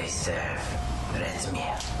 They serve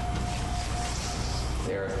Rezmir.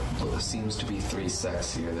 There seems to be three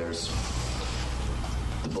sects here. There's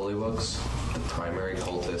the bullywugs, the primary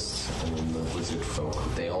cultists, and then the lizard folk.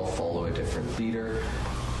 They all follow a different leader.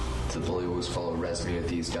 The bullywugs follow Rezmir.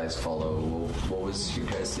 These guys follow... What was your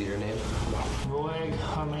guys' leader name? Roig,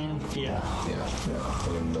 Harmanthia. Yeah.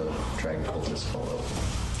 And then the dragon cultists follow.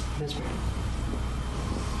 Rezmir.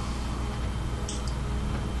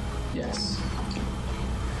 Yes.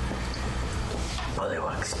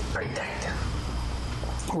 Bullywugs protect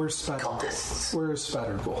Where's Spatter? cultists. Where is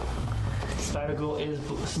Spattergool? Spattergool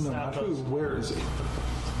is No, not who. Where is he?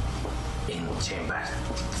 In chamber.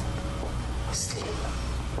 Sleep.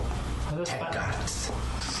 10 guards.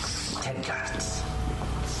 10 guards.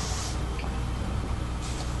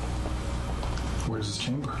 Where's his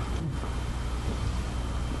chamber?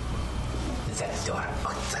 That door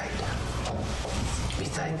outside.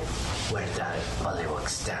 Beside where the bullywugs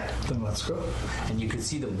stand. Then let's go. And you could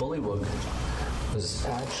see the bullywug was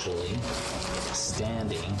actually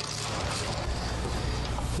standing.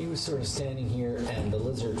 He was sort of standing here, and the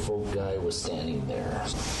lizard folk guy was standing there.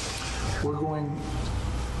 We're going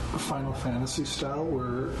Final Fantasy style,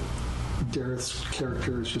 where Dareth's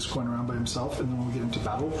character is just going around by himself, and then when we get into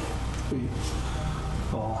battle, we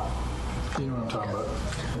all... You know what I'm talking about.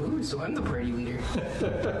 Ooh, so I'm the party leader. I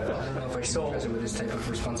don't know if I should be present with this type of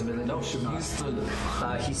responsibility. No, should not.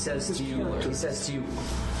 He says to you,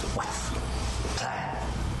 What plan?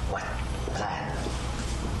 What plan?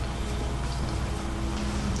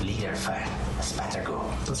 Leader for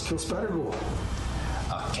Spattergool. Let's kill Spattergool.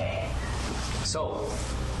 Okay. so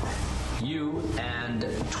you and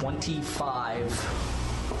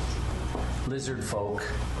 25 lizard folk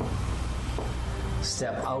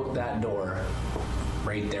step out that door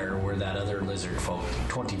right there where that other lizard folk,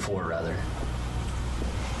 24 rather,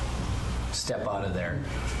 step out of there.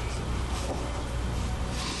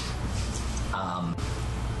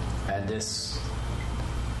 And this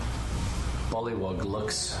bullywug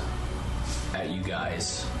looks at you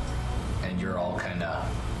guys, and you're all kind of,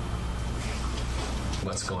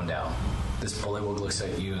 what's going down? This bullywug looks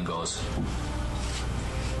at you and goes,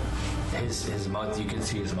 his mouth, you can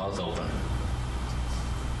see his mouth open.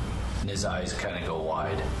 And his eyes kind of go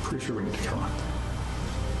wide. Pretty sure we need to kill him.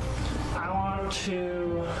 I want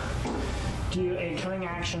to do a killing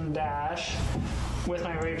action dash with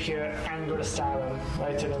my rapier and go to stab him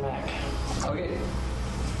right to the neck. Okay.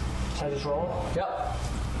 So I just roll? Yep.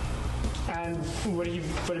 And would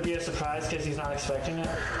it be a surprise because he's not expecting it?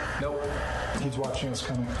 Nope. He's watching us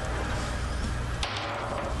coming.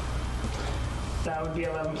 That would be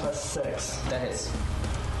 11 plus 6. That hits.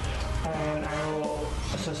 And I roll.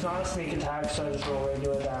 So it's not a sneak attack, so I just roll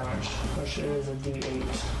regular damage, which is a d8.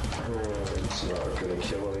 It's not gonna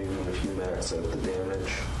kill him even if you max out the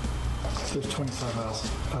damage. There's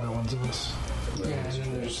 25 other ones of us. Yeah, and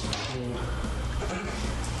then there's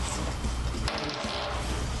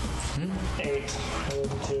 8. I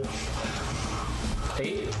rolled a 2.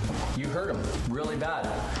 8. You hurt him really bad.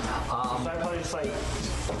 So I probably just like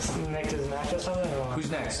nicked his neck or something. Or what? Who's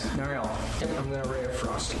next? Nariel. Yep, I'm gonna Ray of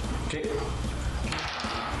Frost. Okay.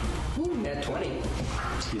 Ooh, net 20.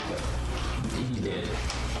 He did.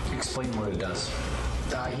 Explain what it does.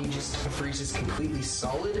 He just freezes completely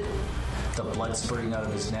solid. The blood spurting out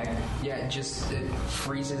of his neck. Yeah, it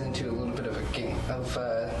freezes into a little bit of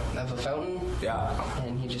a fountain, Yeah.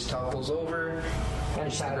 and he just topples over And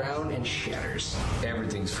hits the shatters. ground and shatters.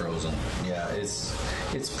 Everything's frozen. Yeah, it's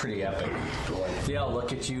pretty epic. They all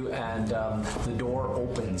look at you, and the door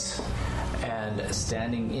opens, and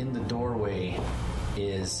standing in the doorway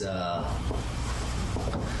is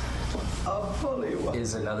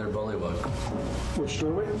is another bullywug. Which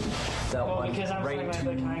doorway? That Well, one because I'm right saying to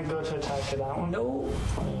that, can I go to attack to that one? no.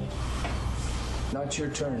 Not your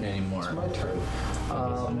turn anymore. My turn.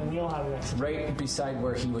 And then you'll have next. Right beside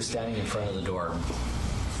where he was standing in front of the door.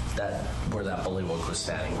 Where that bullywug was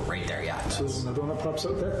standing. Right there, yeah. So there's another one that pops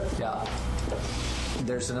out there? Yeah.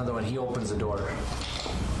 There's another one. He opens the door.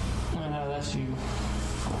 Oh, no, that's you.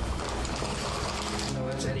 No,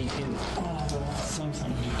 that's Eddie too. Same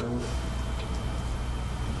thing.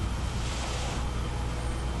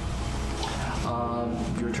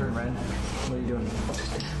 Your turn, Ren. What are you doing?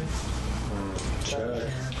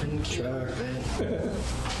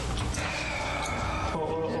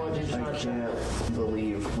 What did you I not check? can't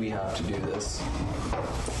believe we have to do this.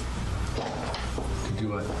 To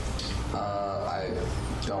do it. I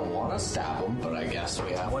don't want to stab him, but I guess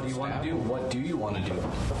we have What do you want to do? What do you want to do?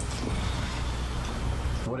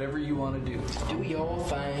 Whatever you want to do. Do we all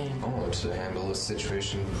find? Oh, to handle this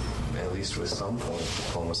situation, at least with some form of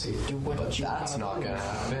diplomacy. Do what But you that's wanna not do. going to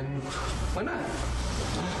happen. Why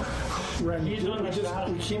not? Ren, He's doing the job.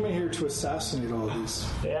 we came in here to assassinate all of these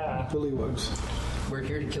Yeah. bullywugs. We're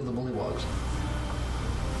here to kill the bullywugs.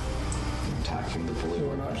 Attacking the So we're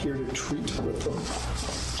bully. not here to treat with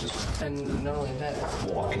them. And not only that,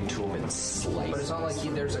 Walk into him and slice. but it's not like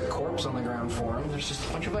there's a corpse on the ground for him. There's just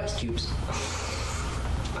a bunch of ice cubes.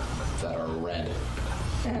 that are red.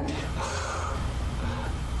 And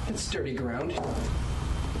it's dirty ground.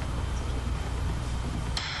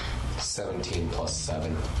 17 plus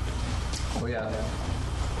 7. Oh yeah.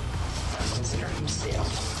 Consider him stale.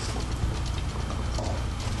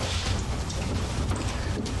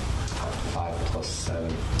 5 plus 7.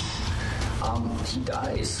 He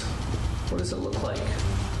dies. What does it look like?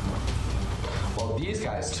 Well, these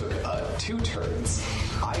guys took 2 turns.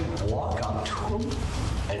 I walk up to him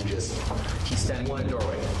and just He's standing in the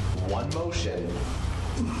doorway. one motion.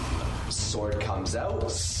 Sword comes out,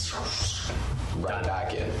 right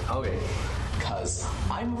back in. Okay. Because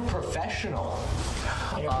I'm a professional.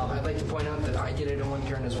 I'd like to point out that I did it in one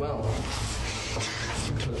turn as well.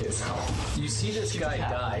 You see this guy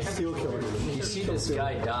die. Steel killer. You see this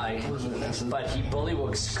guy die, but he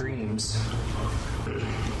bullywug screams,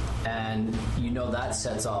 and you know that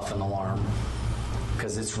sets off an alarm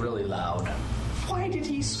because it's really loud. Why did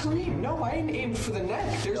he scream? No, I aimed for the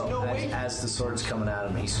neck. There's no way. As the sword's coming at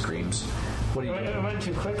him, he screams. What are you It doing? went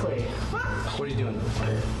too quickly. What are you doing?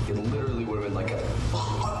 It literally would have been like a.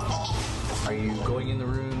 Are you going in the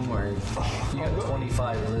room, or you got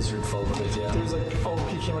 25 lizard folk with you? There's like, oh,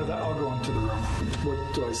 he came out of that. I'll go into the room.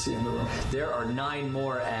 What do I see in the room? There are 9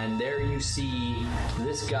 more, and there you see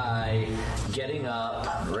this guy getting up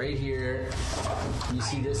right here. You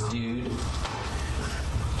see this dude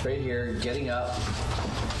right here getting up,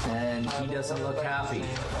 and he doesn't look happy.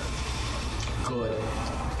 Good.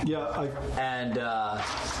 Yeah, And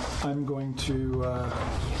I'm going to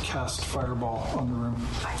cast Fireball on the room.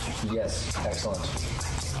 yes, excellent.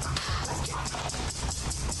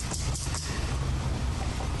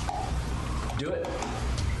 Do it.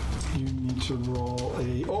 You need to roll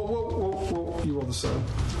a. Oh, whoa! You roll the 7.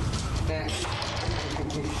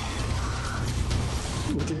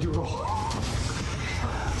 What did you roll?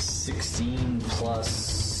 16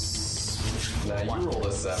 plus. Now you roll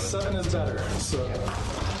a 7. 7 is better.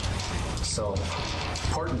 So,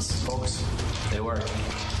 importance, folks. They work.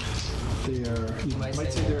 They are. You might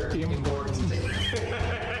say they're important.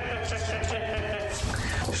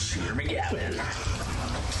 Shooter McGavin.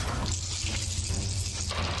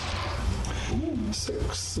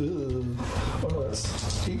 6. Oh no,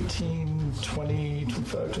 that's 18, 20,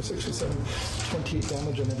 25, 26, 27, 28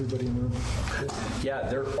 damage on everybody in the room. Yeah,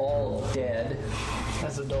 they're all dead.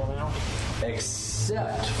 That's a door now.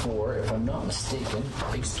 Except for, if I'm not mistaken,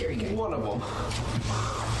 big scary guy. One of them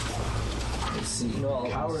Let's see. No,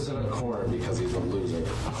 cowers in a corner because he's a loser.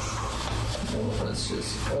 let's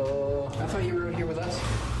just. I thought you were here with us.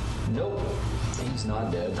 Nope. He's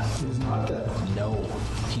not dead. He's not dead. No,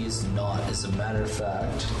 he is not. As a matter of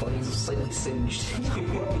fact, Well, he's slightly singed.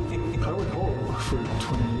 I would hope for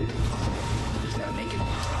 28. He's not naked.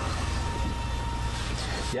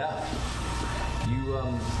 yeah,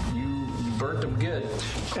 you burnt him good.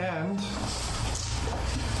 And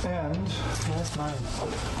That's mine.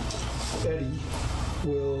 Eddie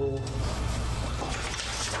will.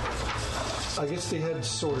 I guess they had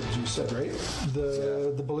swords, you said, right?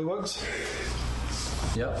 The bullywugs?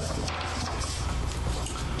 Yep.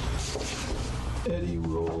 Eddie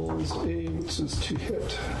rolls a, what's his to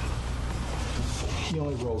hit? He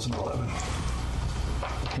only rolls an 11.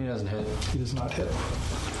 He doesn't hit. He does not hit.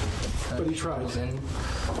 But he tried.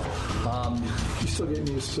 He's still getting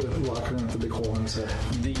used to walking around with a big hole in his head.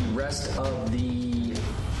 The rest of the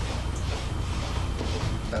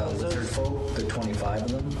lizard folk, the 25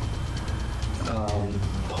 of them,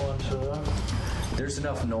 Pulling through them. there's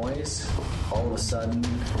enough noise all of a sudden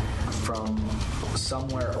from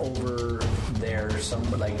somewhere over there,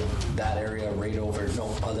 like that area right over,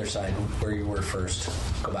 no, other side where you were first.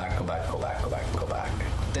 Go back.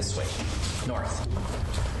 This way, north.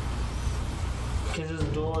 Okay, there's a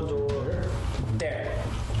door. There.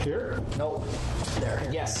 Here? Nope. There.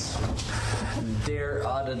 Yes. There.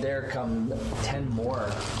 Out of there come 10 more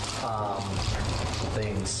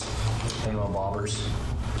things. Thingamabobbers.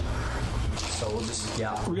 So we'll just,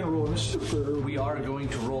 yeah. We're going to roll initiative or We are going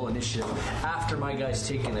to roll initiative after my guys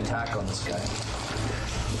take an attack on this guy.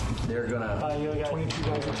 They're gonna. You got 22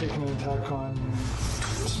 guys are taking an attack on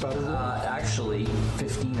Spatterville? Actually,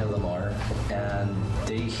 15 of them are, and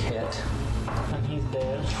they hit. and he's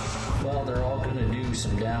dead. Well, they're all gonna do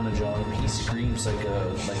some damage on him. He screams like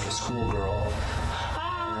a schoolgirl,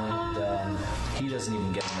 and he doesn't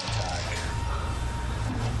even get an attack.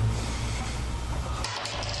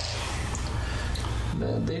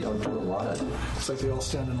 They don't do a lot of. It's like they all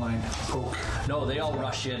stand in line. Poke. No, they all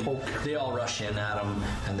rush in. They all rush in at him,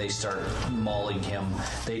 and they start mauling him.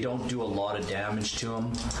 They don't do a lot of damage to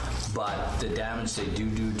him, but the damage they do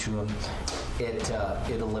to him, it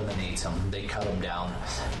eliminates him. They cut him down.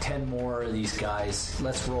 10 more of these guys.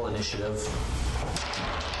 Let's roll initiative.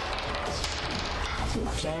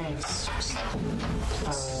 Thanks.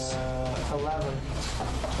 11.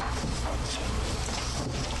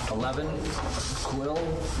 11. Quill.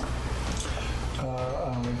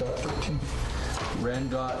 I only got 13. Ren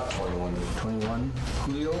got 21.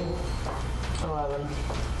 Julio. 11.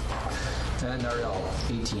 And Ariel,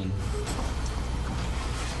 18.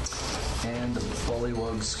 And the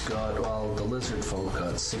bullywugs got, well, the lizard folk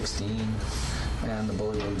got 16. And the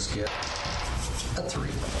bullywugs get a 3.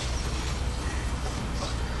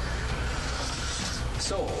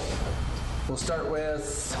 So, we'll start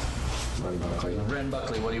with Ren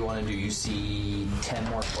Buckley. What do you want to do? You see 10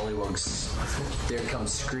 more bullywugs. There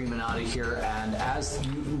comes screaming out of here, and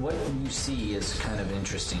what you see is kind of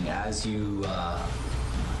interesting. As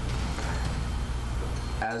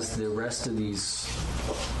the rest of these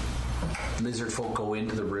lizard folk go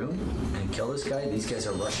into the room and kill this guy, these guys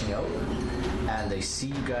are rushing out, and they see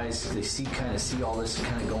you guys. They see all this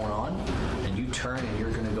kind of going on, and you turn and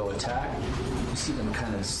you're going to go attack. You see them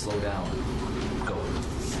kind of slow down. Go.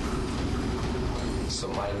 So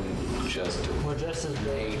mine just We're just as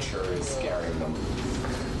big. nature is scaring them.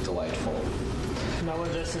 Delightful. No,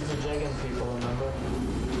 we're just as the Jagan people, remember?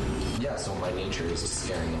 Yeah, so my nature is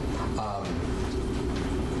scaring them.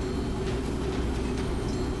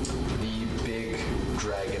 The big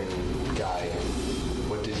dragon guy,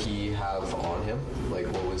 what did he have on him? Like,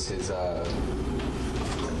 what was his,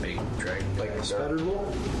 Big dragon. like,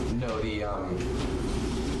 Spatterville? no,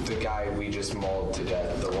 the guy we just mauled to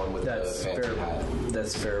death, the one with That's the fancy fair. hat.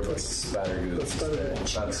 That's fair, but Spattergoo. That's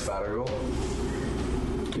Spattergoo. That's Fattergill?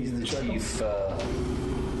 He's the chief.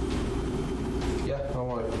 Yeah, I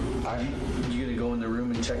want. You gonna go in the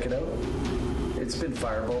room and check it out? It's been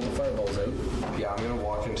fireballed. The fireball's out. Yeah, I'm gonna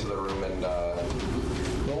walk into the room and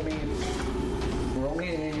Roll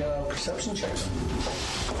me a perception check.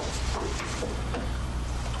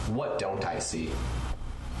 what don't I see?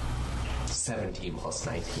 17 plus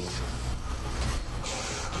 19.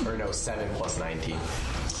 Or no, 7 plus 19.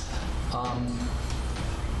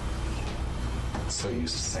 So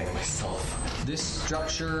used to saying myself. This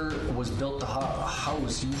structure was built to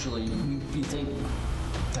house, usually, you think,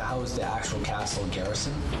 to house the actual castle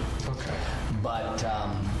garrison. Okay. But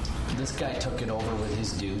this guy took it over with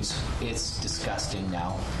his dudes. It's disgusting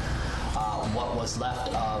now. What was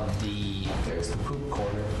left of the... There's the poop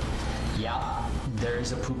corner. Yeah, there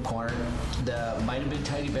is a poop corner. Might have been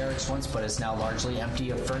tidy barracks once, but it's now largely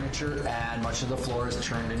empty of furniture, and much of the floor is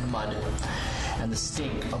turned into mud. And the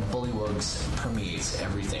stink of bullywugs permeates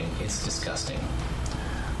everything. It's disgusting.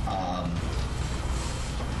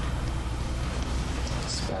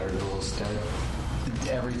 Spattered little stem.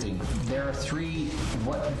 Everything. There are 3.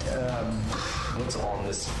 What's on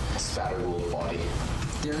this spattered little body?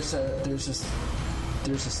 There's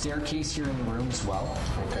a staircase here in the room as well.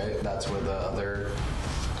 Okay, that's where the other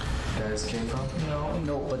guys came from?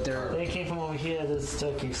 No, but They came from over here. There's a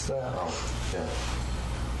staircase there. Oh, yeah.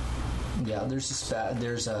 Yeah, there's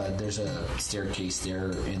a staircase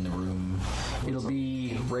there in the room. It'll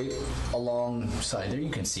be right alongside there.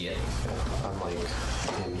 You can see it. Yeah, I'm like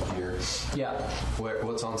in here. Yeah.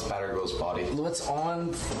 What's on Spattergo's body? What's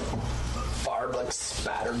on Barb like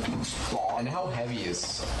spattered ball? And how heavy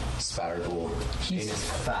is Spattergo? He's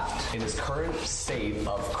fat. In his current state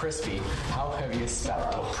of crispy, how heavy is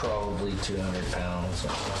Spattergo? Probably 200 pounds.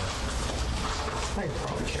 I could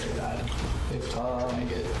probably carry that. If I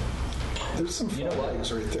get. There's some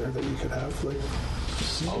legs right there that you could have. Like,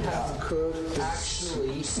 could.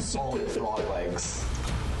 Actually, Solid frog legs.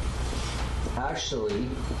 Actually,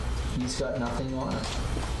 he's got nothing on it.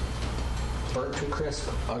 Burnt to crisp.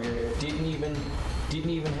 Okay. Didn't even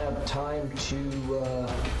have time to.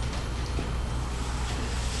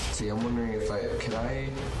 See, I'm wondering if could I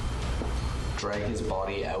drag his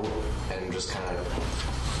body out and just kind of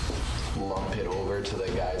lump it over to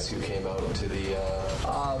the guys who came out to the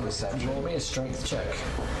reception. Roll me a strength check.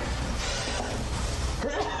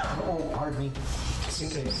 Oh, pardon me.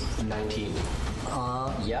 19.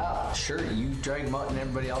 Yeah, sure. You drag them out, and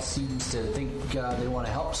everybody else seems to think they want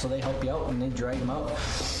to help, so they help you out, and they drag them out.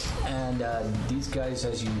 And these guys,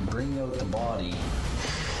 as you bring out the body,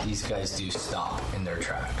 these guys do stop in their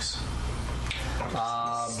tracks.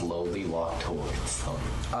 Slowly walk towards them.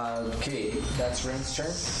 Okay, that's Ren's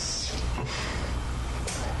turn.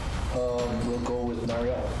 We'll go with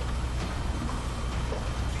Naria.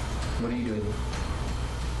 What are you doing?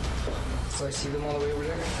 So I see them all the way over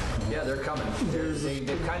there. Yeah, they're coming.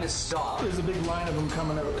 They've kind of stopped. There's a big line of them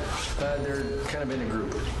coming out. They're kind of in a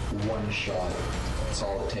group. One shot. That's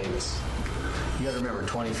all it takes. You got to remember,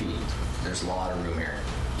 20 feet. There's a lot of room here.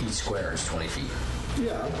 Each square is 20 feet.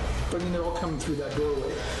 Yeah, but I mean, they're all coming through that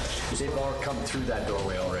doorway. They've all come through that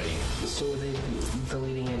doorway already. So would the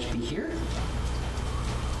leading edge be here?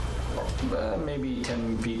 Maybe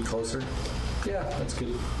 10 feet closer. Yeah, that's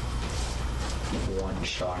good. One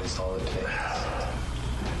shot is all it takes.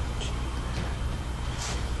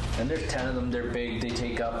 And there's 10 of them. They're big. They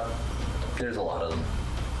take up. There's a lot of them.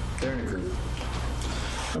 They're in a group.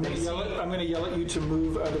 I'm going to yell at you to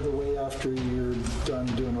move out of the way after you're done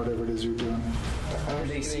doing whatever it is you're doing.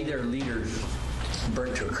 They see their leader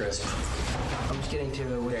burnt to a crisp. I'm just getting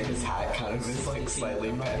to His hat kind of is like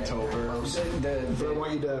slightly bent over. But I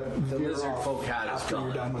want you to The veer lizard off folk hat is after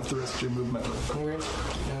you're gone. done with the rest of your movement. Okay.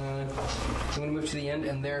 I'm going to move to the end,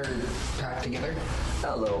 and they're packed together,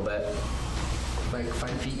 A little bit. like 5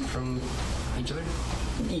 feet from each other.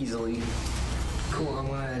 Easily. Cool. I'm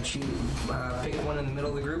going to pick one in the middle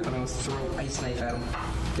of the group, and I'll throw ice knife at him.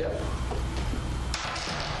 Yep.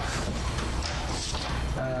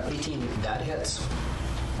 18. That hits.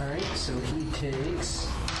 All right. So he takes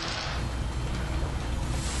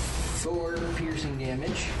 4 piercing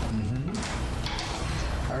damage.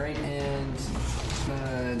 All right, and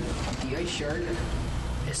the ice shard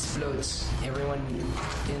explodes. Everyone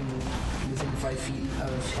within 5 feet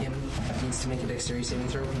of him needs to make a dexterity saving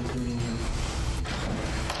throw, including him.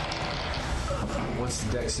 What's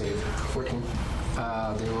the dex save? 14.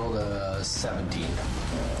 They rolled a 17.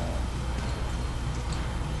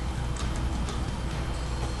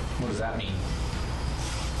 What does that mean?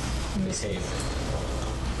 They save.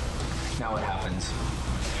 Now what happens?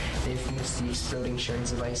 They've missed the exploding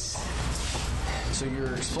shards of ice. So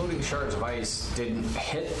your exploding shards of ice didn't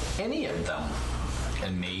hit any of them.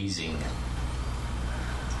 Amazing.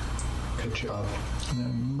 Good job. And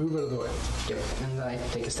then move out of the way. Yep. And I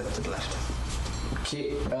take a step to the left.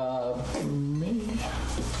 Okay, Me.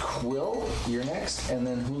 Quill, you're next, and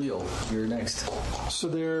then Julio, you're next.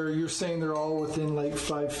 So you're saying they're all within like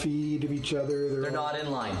 5 feet of each other? They're not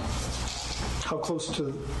in line. How close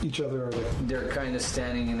to each other are they? They're kind of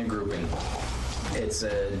standing in a grouping.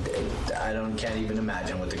 I can't even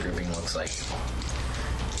imagine what the grouping looks like.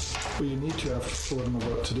 Well, you need to after what I'm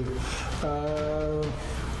about to do.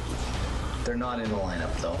 They're not in the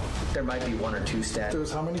lineup though. There might be one or two standing.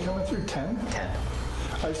 There's how many coming through? 10? 10.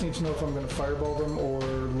 I just need to know if I'm going to fireball them or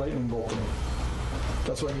lightning bolt them.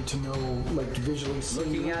 That's what I need to know, like visually.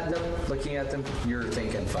 Looking at them, you're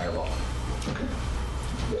thinking fireball. Okay.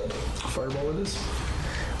 Fireball it is.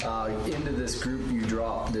 Into this group, you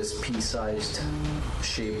drop this pea-sized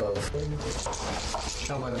shape of.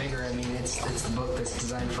 Oh, by bigger, I mean it's the book that's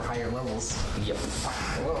designed for higher levels. Yep.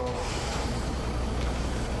 Whoa.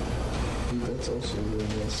 That's also really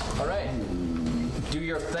nice. All right. Do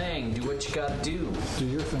your thing. Do what you gotta do. Do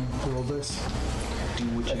your thing. Roll dice. Do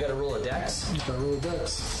what you gotta roll a dex. You gotta roll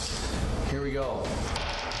dex. Here we go.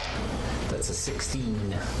 That's a 16.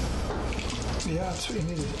 Yeah, that's what you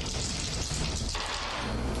needed.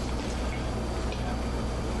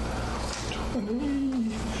 20,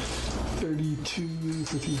 32,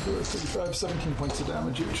 54, 35, 17 points of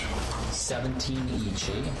damage each. 17 each,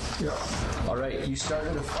 eh? Yeah. All right, you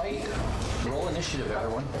started a fight. Roll initiative,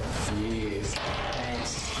 everyone. Jeez.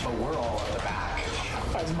 Thanks. But we're all at the back.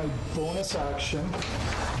 As my bonus action,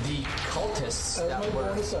 The cultists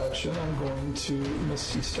I'm going to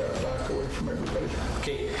Misty step back away from everybody.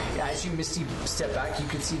 Okay, as you Misty step back, you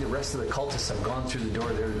can see the rest of the cultists have gone through the door.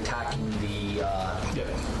 They're attacking the.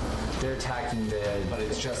 They're attacking the. But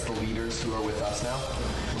it's just the leaders who are with us now.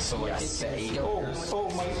 So like Yes. the 8 Oh,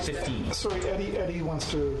 leaders. my 15. Sorry, Eddie wants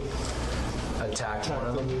to Attack one attack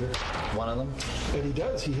of the them. leader. One of them. Eddie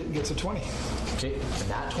does. He gets a 20. Okay, and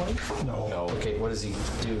that 20? No. Okay, what does he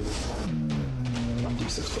do?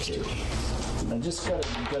 1d6 plus 2. I just you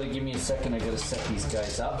gotta give me a second. I gotta set these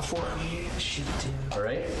guys up. 4. All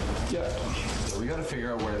right. Yeah. So we got to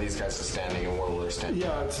figure out where these guys are standing and where we're standing.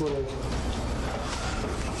 Yeah, it's a little.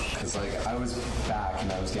 Because like I was back and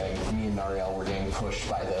me and Nariel were getting pushed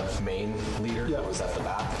by the main leader Yeah. that was at the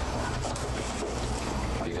back.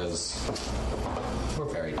 Because we're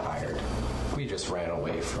very tired. We just ran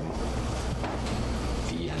away from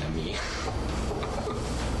the enemy.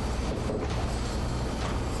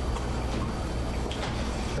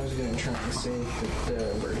 I was going to try to say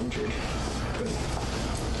that we're injured. But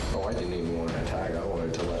Oh, I didn't even want to attack. I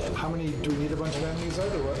wanted to let them. How many do we need a bunch of enemies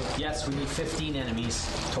out or what? Yes, we need 15 enemies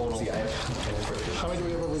total. See, I have How many do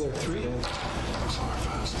we have over there? 3?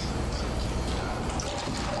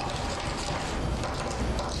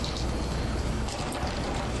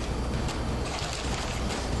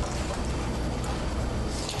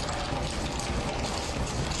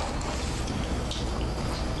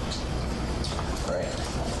 All right.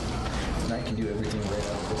 And I can do everything right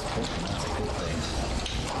out of this book, and that's a good thing.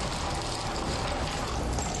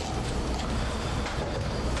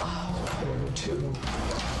 2,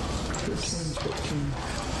 13, 14.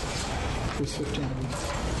 There's 15 of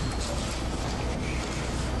them.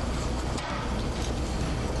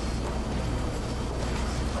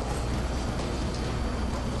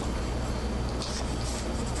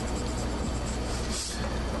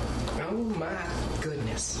 oh my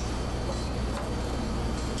goodness.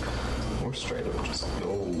 Or straight up just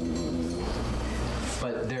go.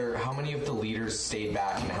 But how many of the leaders stayed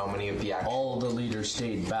back and how many of the actual... All the leaders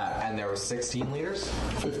stayed back. And there were 16 leaders?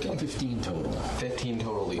 15 total. 15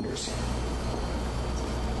 total leaders.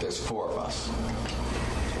 There's 4 of us.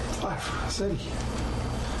 5. Steady.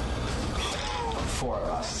 4 of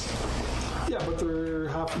us. Yeah, but they're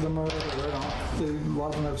half of them are right on. A lot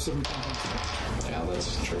of them have 17 points. Yeah,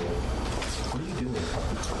 that's true. What are you doing?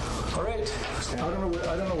 All right. I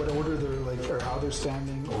don't know what order they're like or how they're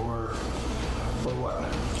standing or what.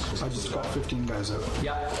 I just got 15 guys out.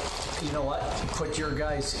 Yeah. You know what? Put your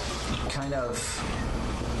guys kind of.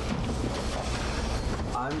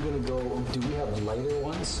 I'm gonna go. Do we have lighter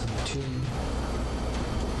ones? 2,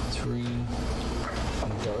 3,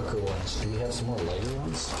 and darker ones. Do we have some more lighter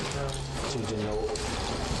ones? To denote.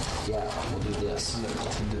 Yeah, we'll do this.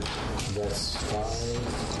 That's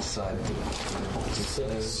 5. Decide the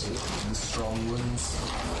 6. the strong ones.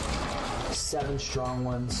 7 strong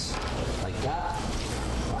ones, like that.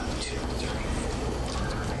 1, 2,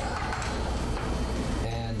 3.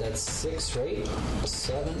 And that's 6, right?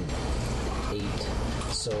 7, 8.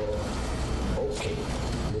 So, okay,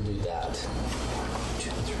 we'll do that. 2,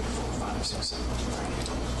 3, 4, 5, 6, 7,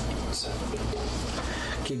 8, 7,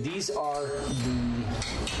 8. Okay, these are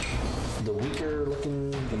the weaker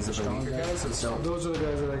looking, the strong guys. So, Those are the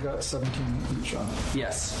guys that I got 17 each on.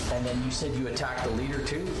 yes, and then you said you attacked the leader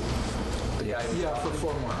too. The guy. Yeah, for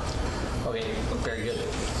 4 more. Okay, very good.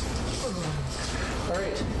 All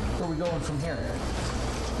right, where are we going from here?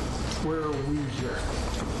 Where are we here?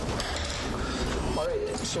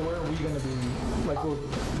 So where are we going to be?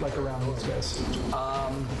 Like around these guys?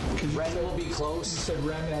 Ren will be You close. said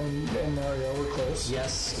Ren and Ariel were close.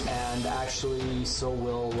 Yes, and actually, so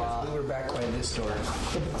will. We were back by this door.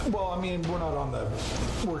 Well, I mean, we're not on the.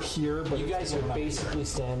 We're here, but You guys are we're not basically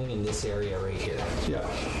standing in this area right here, here. Yeah.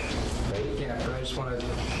 right? Yeah, but I just want to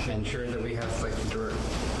ensure that we have like the door,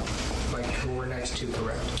 like who we're next to,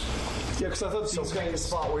 correct. Yeah, because I thought So these pick a guys.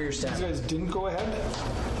 spot where you're These standing. guys didn't go ahead.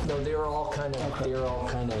 No, they're all kind of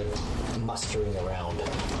mustering around.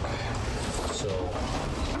 So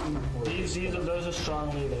Those are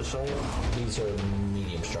strong leaders, right? these are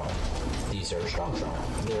medium strong. These are strong.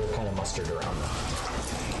 They're kind of mustered around.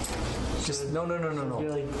 Just no. Be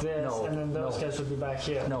like this, No, and then those no. guys would be back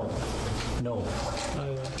here. No. Oh,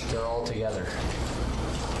 yeah. They're all together.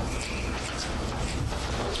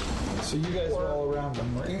 So you guys were all around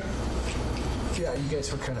them, weren't you? Yeah, you guys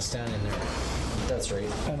were kind of standing there. That's right.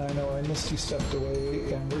 And I know I missed you stepped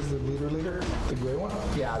away. And where's the leader? The gray one?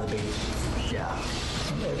 Yeah, the big. Yeah.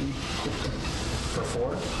 And Eddie. For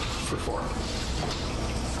 4? For 4.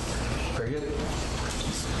 Very good.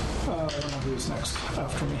 I don't know who's next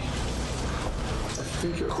after me. I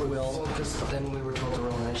think it was. Well, because then we were told to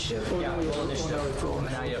roll initiative. Oh, Yeah, no, roll initiative. roll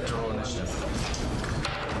Now you have to roll initiative.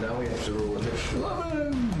 Now we have to roll initiative.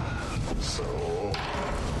 11. So,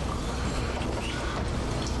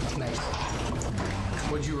 Nice.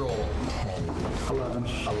 What'd you roll? 11.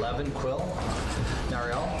 11, Quill.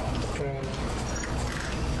 Nariel.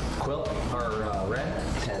 Quill, or Ren.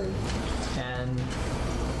 10. And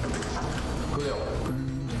Julio.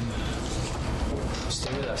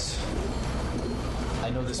 Stay with us. I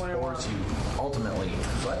know this 21. bores you, ultimately.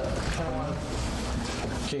 What?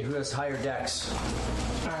 Okay, who has higher dex?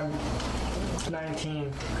 I'm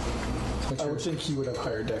 19. I would think he would have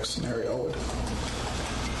higher dex than Ariel would.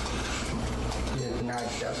 No,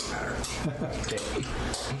 it doesn't matter. Okay.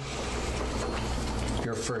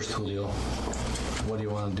 You're first, Julio. What do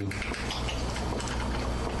you want to do?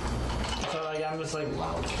 So like I'm just like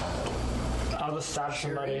I'll just stab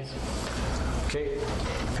somebody. Okay,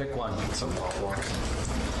 pick one.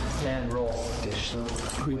 And roll.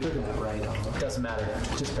 Who you picking? Right on. Doesn't matter.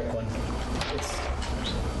 Just pick one. It's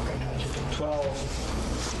 12.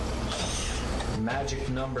 magic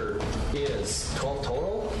number is 12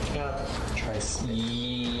 total. Yeah.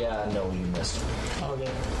 Yeah, no, you missed. Okay.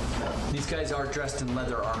 These guys are dressed in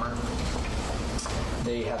leather armor.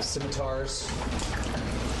 They have scimitars.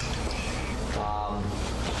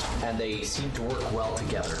 And they seem to work well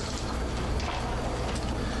together.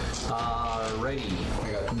 Righty.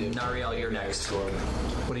 Nariel, you're next.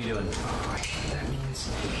 What are you doing? That means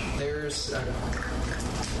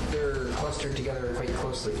they're clustered together quite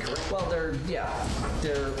closely, correct? Well, they're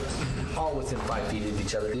all within 5 feet of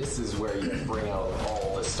each other. This is where you bring out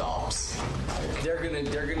all the stops. They're gonna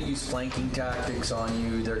use flanking tactics on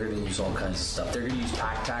you. They're gonna use all kinds of stuff. They're gonna use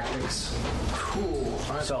pack tactics. Cool.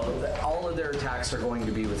 So all of their attacks are going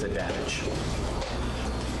to be with advantage.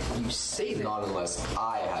 You say that. Not unless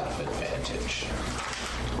I have advantage.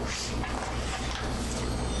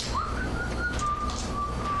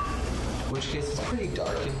 In which case, it's pretty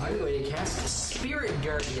dark in I'm here. going to cast Spirit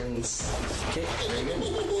Guardians. Okay, very good.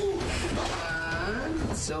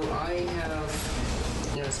 So I have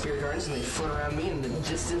Spirit Guardians, and they float around me in the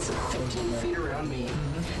distance of 15 feet around me.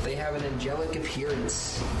 They have an angelic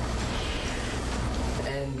appearance.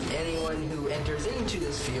 And anyone who enters into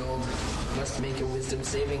this field must make a wisdom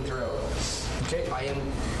saving throw. Okay. I am...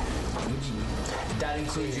 That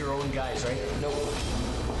includes your own guys, right? Nope.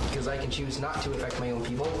 Because I can choose not to affect my own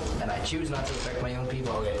people, and I choose not to affect my own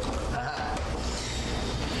people. Okay. Haha.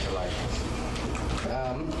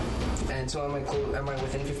 And so am I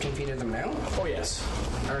within 15 feet of them now? Oh yes.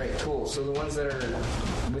 All right, cool. So the ones that are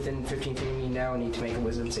within 15 feet of me now need to make a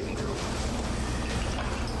wisdom saving throw.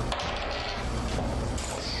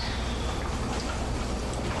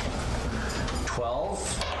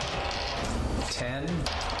 $12, 10,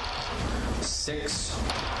 6,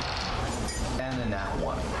 and a nat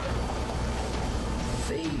 1.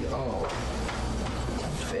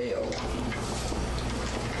 Fail.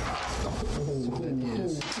 So that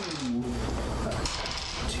is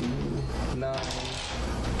 2, 9,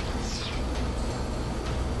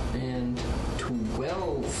 and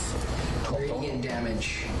 12 radiant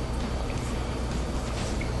damage.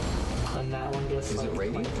 And that one gets like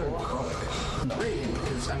Radiant or chronic? Radiant,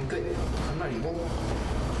 because I'm good. I'm not evil.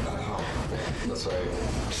 That's right.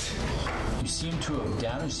 You seem to have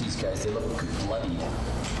damaged these guys. They look bloodied.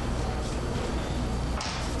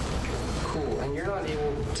 Cool. And you're not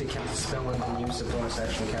able to cast a spell and then use the bonus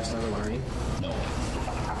action to cast another one, are you? No.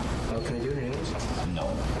 Oh, can I do it anyways? No.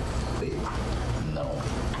 Wait. No.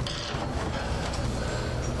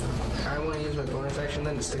 bonus action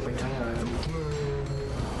then to stick my tongue out at them.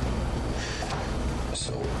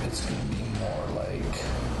 So it's going to be more like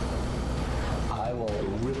I will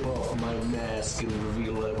Rip off my mask and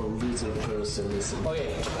reveal I'm a lizard person. Listen.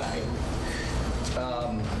 Okay.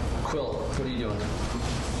 Quill, what are you doing?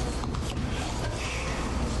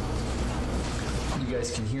 You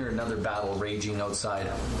guys can hear another battle raging outside.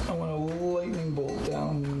 I want a lightning bolt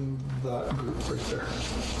down that group right there.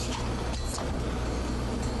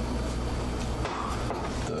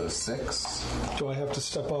 The 6. Do I have to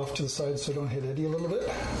step off to the side so I don't hit Eddie a little bit?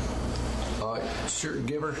 Sure,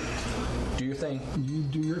 give her. Do your thing. You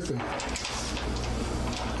do your thing.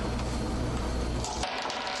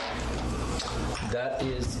 That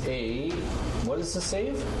is a... What is the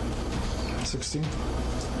save? 16.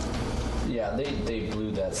 Yeah, they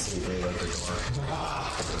blew that save right out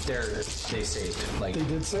the door. They saved. Like, They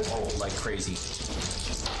did save? Oh, like crazy.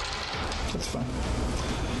 That's fine.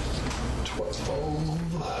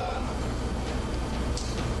 12,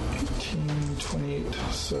 18, 28,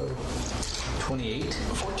 so 28.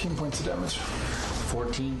 14 points of damage.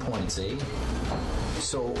 14 points, eh?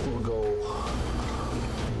 So we'll go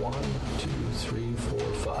 1, 2, 3, 4,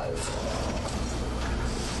 5.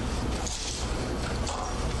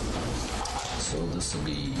 So this will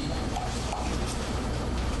be...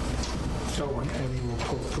 Oh, and Eddie will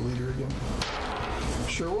poke the leader again.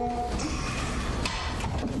 Sure won't.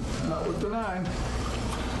 Not with the 9.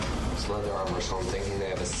 So leather armor, so I'm thinking they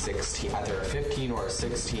have a 16, either a 15 or a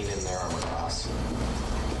 16 in their armor class.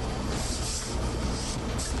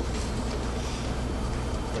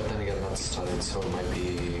 But then again, that's studded, so it might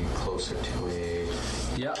be closer to a...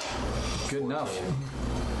 Yeah, good enough.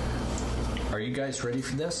 Are you guys ready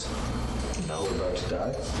for this? No. We're about to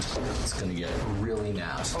die. It's gonna get really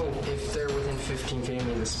nasty. Oh, if they're within 15 feet of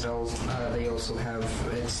me, the spells, they also have,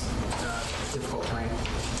 it's difficult terrain.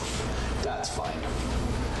 That's fine.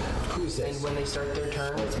 Who's this? And when they start their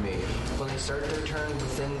turn, That's me. when they start their turn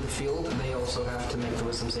within the field, they also have to make the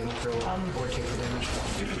wisdom saving throw or take the damage.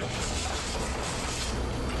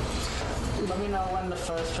 Let me know when the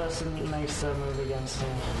first person makes a move against me.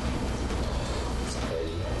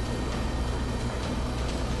 Eddie.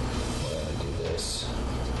 We're gonna do this.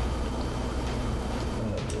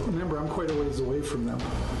 Remember, I'm quite a ways away from them.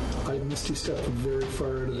 I misty stepped very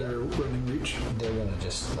far out of their running reach. They're gonna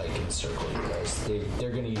just like encircle you guys.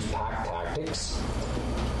 They're gonna use pack tactics,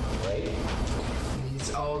 right?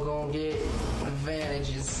 He's all gonna get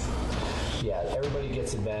advantages. Yeah, everybody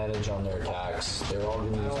gets advantage on their attacks. They're all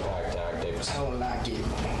gonna use pack tactics. I don't like it.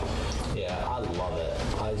 Yeah, I love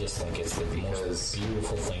it. I just think it's the most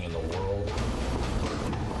beautiful thing in the world.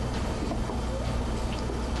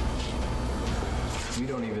 We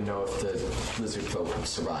don't even know if the lizard folk have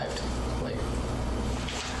survived. Like,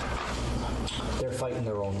 They're fighting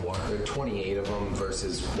their own war. there are 28 of them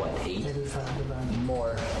versus, what, 8? 85 divided.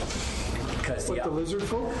 More. Because Like the lizard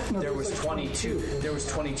folk? No, there there's was like 22. There was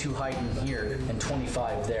 22 hiding here and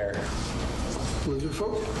 25 there. Lizard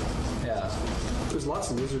folk? Yeah. There's lots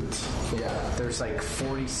of lizards. Yeah. There's like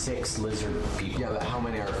 46 lizard people. Yeah, but how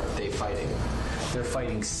many are they fighting? They're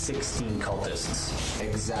fighting 16 cultists.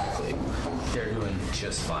 Exactly. They're doing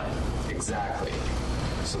just fine. Exactly.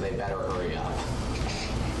 So they better hurry up.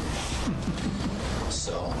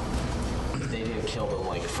 So, They didn't kill them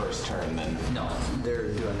like first turn, then. no, they're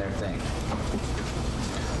doing their thing.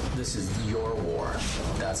 This is your war.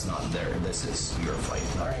 That's not their. This is your fight.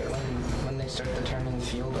 Not Alright, their. when they start the turn in the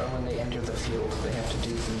field or when they enter the field, they have to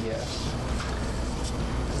do the,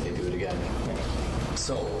 They do it again.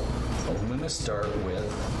 So, I'm going to start with...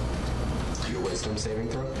 Your wisdom saving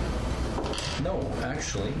throw? No,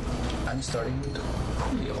 actually, I'm starting with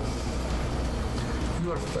Julio.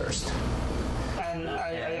 You're first. And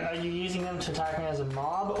are you using them to attack me as a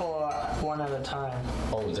mob or one at a time?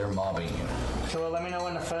 Oh, they're mobbing you. Okay, well, let me know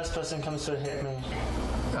when the first person comes to hit me.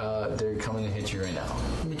 They're coming to hit you right now.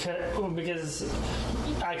 Because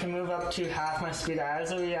I can move up to half my speed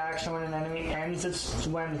as a reaction when an enemy ends its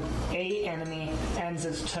when a enemy ends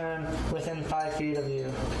its turn within 5 feet of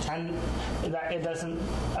you, and that it doesn't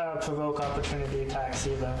provoke opportunity attacks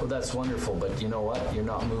either. Well, that's wonderful, but you know what? You're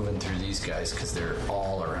not moving through these guys because they're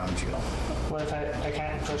all around you. What if I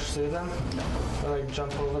can't push through them? No. Or like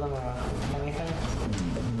jump over them or anything?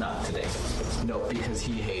 Not today. No, because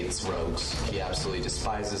he hates rogues. He absolutely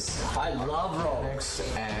despises. I love rogues.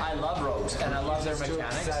 And I love rogues, and I love their to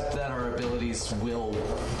mechanics. accept that our abilities will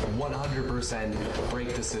 100%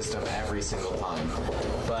 break the system every single time.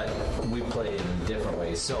 But we play it in different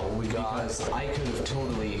ways. So we got... Because I could have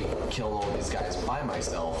totally killed all these guys by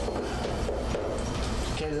myself.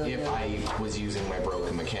 Okay, so if I was using my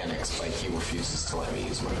broken mechanics, but he refuses to let me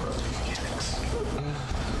use my broken mechanics.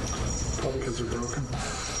 Probably because they're broken.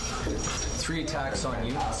 3 attacks on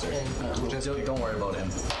you. Don't worry about him.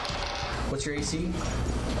 What's your AC?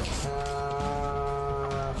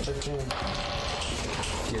 15.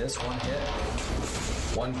 Okay, that's 1 hit.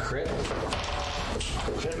 1 crit.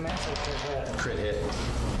 Crit miss or crit hit? Crit hit.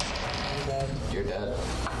 I'm dead. You're dead.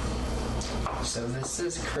 So this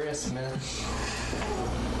is Christmas.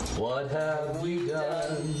 What have we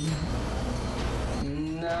done?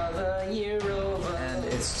 Another year over. And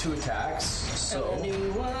it's 2 attacks. So A new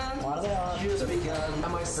one Why are they on? just begun.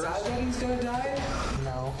 Am I sad that he's gonna die?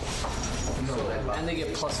 No. and they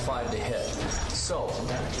get +5 to hit. So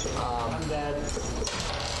I'm dead.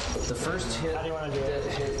 the first hit How do you want to do it?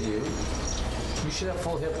 that hit you, you should have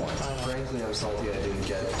full hit points. Frankly, I'm salty I didn't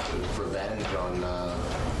get revenge on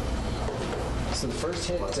So the first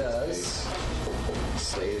hit what's his does. face?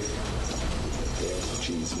 Slave. Yeah,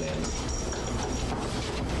 jeez, man.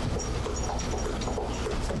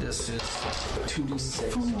 This is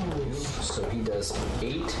 2d6. So he does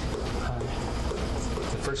 8.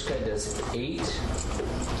 The first guy does 8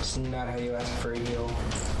 It's not how you ask for a heal.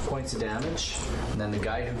 points of damage. And then the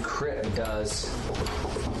guy who crit does.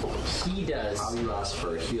 He does. How you ask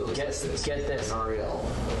for a heal is Get this. Ariel.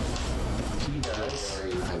 He does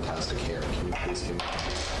Very fantastic hair. Can you please give me?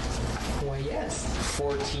 Why, yes.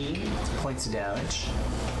 14 points of damage.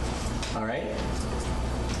 Alright?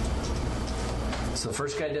 So the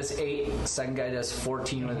first guy does 8, the second guy does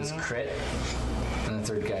 14 with his crit, and the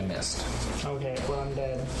third guy missed. Okay, well, I'm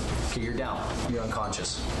dead. Okay, you're down. You're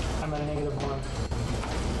unconscious. I'm at -1.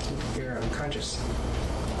 You're unconscious.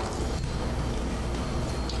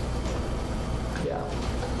 Yeah.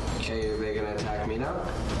 Okay, are they gonna attack me now?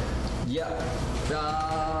 Yeah.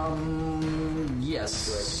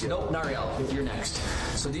 Yes. Nope, Nariel, you're next.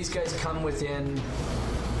 So these guys come within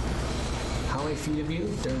how many feet of you?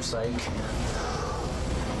 There's like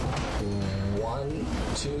 1,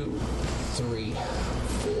 2, 3,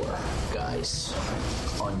 4 guys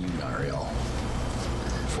on you, Nariel.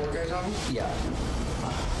 4 guys on me? Yeah.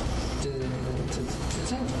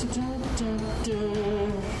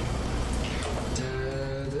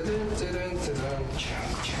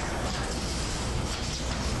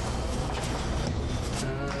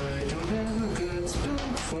 I don't have a good spell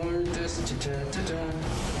for this.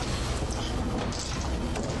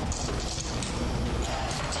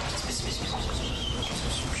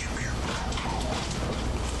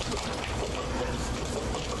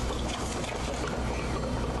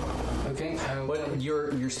 Okay. What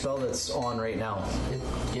your spell that's on right now?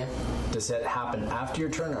 Yeah. Does that happen after your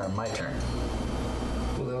turn or my turn?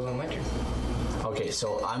 Well, that was on my turn. Okay,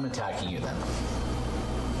 so I'm attacking you then.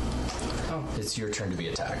 Oh. It's your turn to be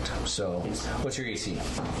attacked. So, what's your AC?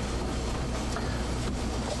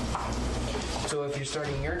 So if you're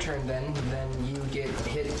starting your turn, then you get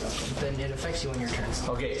hit. Then it affects you on your turn.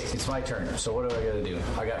 Okay, it's my turn. So what do I gotta do?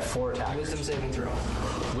 I got 4 attacks. Wisdom saving throw.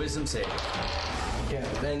 Wisdom save. Yeah.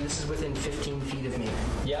 And this is within 15 feet of me.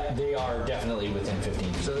 Yeah, they are definitely within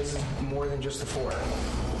 15 feet. So this is more than just the 4.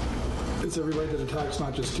 It's everybody that attacks,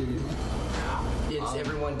 not just you. It's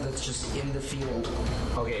everyone that's just in the field.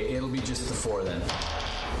 Okay, it'll be just the 4 then.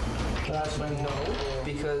 So that's when No,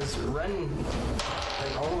 because Ren,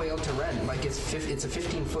 like all the way out to Ren, like it's a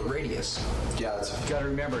 15-foot radius. Yeah, it's. You gotta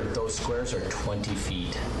remember, those squares are 20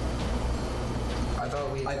 feet. I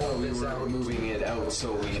thought we were moving it out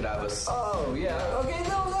so we could have a. Oh, yeah. Okay,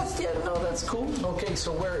 that's cool. Okay,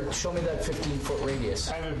 so show me that 15-foot radius.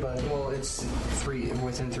 everybody. Well, it's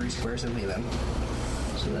within 3 squares of me then.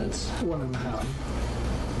 So that's 1.5.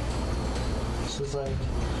 So it's like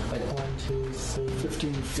 1, 2, 3.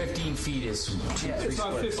 15 feet. 15 feet is 3 It's not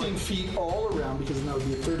square 15 foot. feet all around because then that would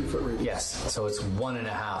be a 30-foot radius. Yes, so it's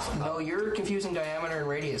 1.5. no. You're confusing diameter and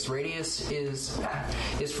radius. Radius is A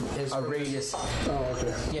from- radius. Oh,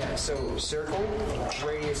 okay. Yeah. So circle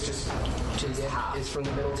radius just to the half. is from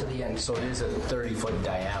the middle to the end. So it is a 30-foot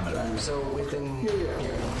diameter. So within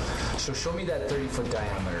Yeah. So show me that 30-foot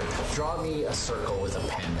diameter. Draw me a circle with a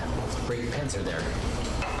pen. Great pens are there.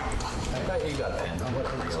 You got a pen.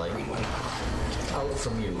 Whatever you like. Out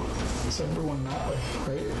from you. It's everyone that way,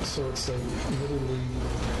 right? So it's like literally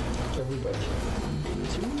everybody.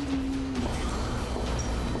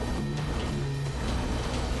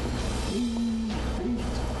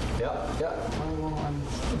 Yep.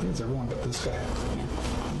 I think it's everyone but this guy.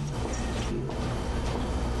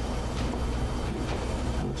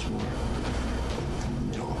 how much more?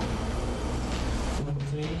 Middle. 1,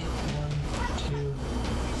 3, 1, 2,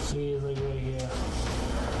 3 is like right here.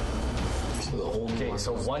 Okay,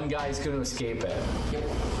 so one guy's going to escape it. Yep.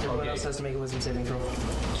 Everyone Okay. else has to make a wisdom saving throw.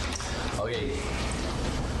 Okay.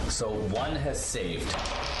 So one has saved.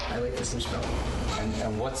 I like wisdom spell.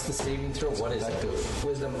 And what's the saving throw? What is it?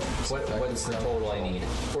 Wisdom. What's the total I need?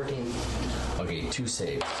 14. Okay, 2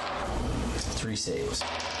 saves. 3 saves.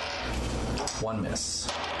 1 miss.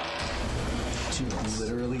 2 miss.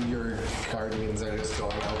 Literally, your guardians are just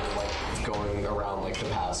going out, like going around like the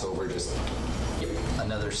Passover, just.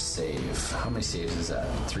 Another save. How many saves is that?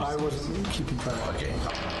 3 I saves. wasn't keeping track. Okay, I'll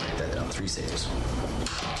write that down. 3 saves.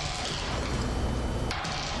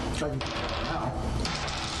 I can now.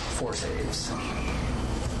 4 saves.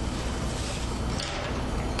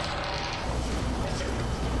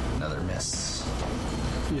 Another miss.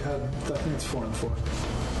 You had, I think it's 4 and 4.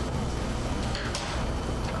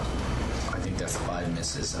 I think that's 5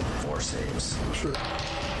 misses and 4 saves. Sure.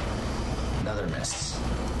 Another miss.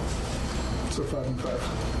 So 5 and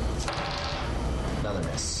 5. Another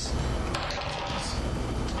miss.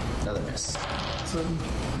 Another miss. 7,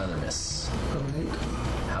 Another miss. 7, 8,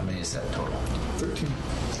 How many is that total? 13.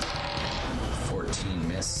 14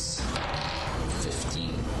 miss.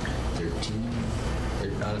 15. 13.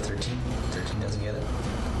 Not a 13? 13 doesn't get it?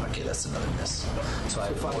 Okay, that's another miss. So I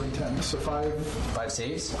So have 5 and 10. So 5 5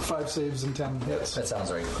 saves? saves and 10 hits. That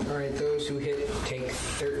sounds right. Alright, those who hit take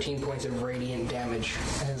 13 points of radiant damage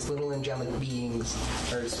as little angelic beings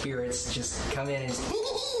or spirits just come in and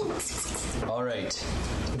All right.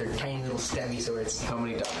 their tiny little stabby swords. How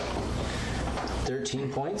many die?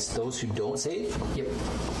 13 points. Those who don't save. Yep.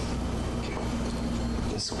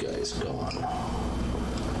 This guy's gone.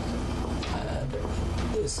 And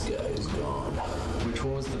this guy's gone. Which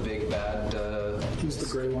one was the big bad? He's the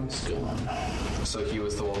gray one. He's gone. So he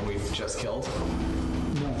was the one we've just killed.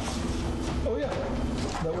 No. Oh, yeah.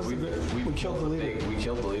 That was the good. We killed the leader. We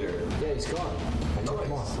killed the leader. Yeah, he's gone. I took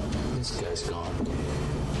him off. This guy's gone.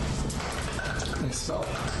 Nice spell.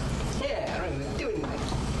 Yeah, I don't even do anything.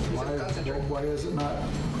 Why has it not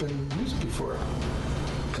been used before?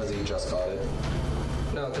 Because he just got it.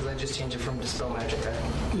 No, because I just changed it from Dispel Magic.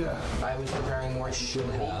 Yeah. I was preparing more Should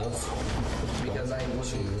utility have because I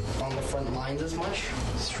wasn't on the front lines as much.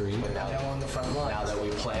 3. Now I'm on the front lines. Now that we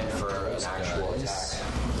planned for an actual guys.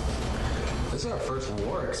 attack. This is our first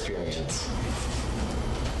war experience.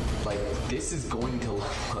 Like, this is going to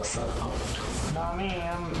level us up. Not me,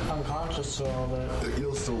 I'm unconscious to all of it.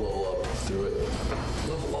 You'll still level up through it.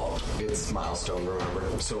 Level up. It's milestone,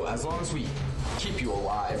 remember? So as long as we keep you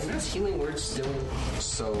alive. Is healing word still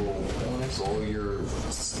So roll your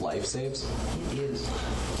life saves. is?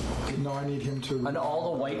 No, I need him to. And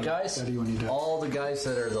all the white guys, Eddie, when you do. all the guys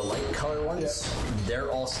that are the light color ones, they're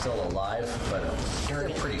all still alive, but they're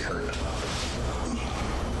pretty hurt.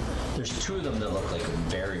 There's 2 of them that look like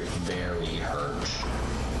very, very hurt.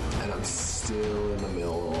 And I'm still in the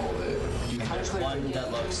middle of all of it. And there's one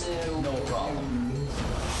that looks no problem.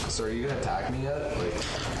 So are you gonna attack me yet?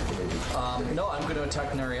 Like, No, I'm going to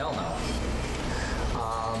attack Nariel now.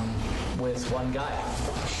 With one guy.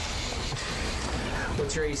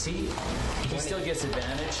 What's your AC? He still gets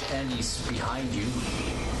advantage, and he's behind you.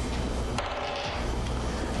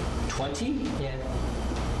 20? Yeah.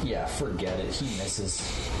 Yeah, forget it. He misses.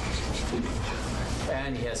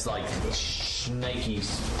 And he has like snaky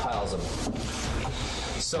piles of.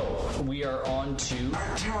 So we are on to.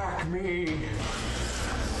 attack me!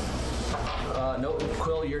 No,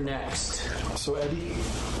 Quill, you're next. So, Eddie,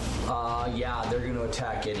 Yeah, they're going to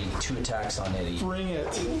attack Eddie. 2 attacks on Eddie. bring it.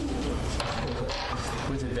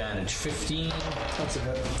 With advantage. 15. That's a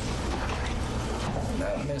hit.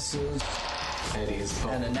 That misses. Eddie's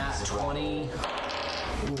And a nat 20.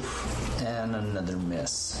 Oof. And another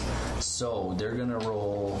miss. So they're going to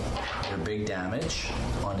roll their big damage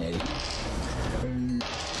on Eddie.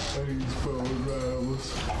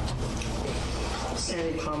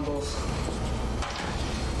 Eddie crumbles.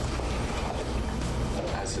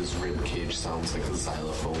 As his rib cage sounds like a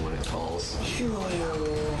xylophone when it falls. I don't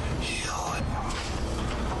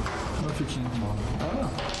know if you can.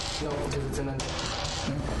 No, because it's an.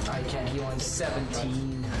 I can't heal on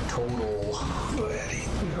 17 total.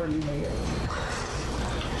 We hardly make it.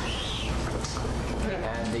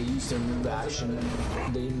 And they use their move action.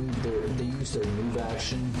 They use their move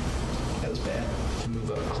action. That was bad. To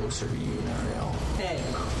move up closer to you, Nariel. Hey,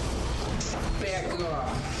 back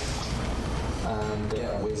off.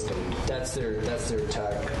 And Wisdom. that's their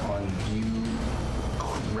attack on you,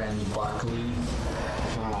 Ren Buckley.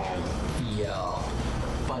 Yeah.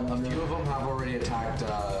 But a few of them have already attacked.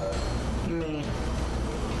 Me.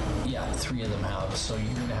 Yeah, 3 of them have. So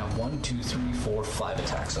you're going to have 1, 2, 3, 4, 5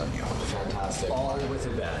 attacks on you. Fantastic. All with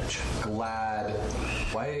advantage. Glad.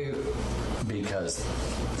 Why? Because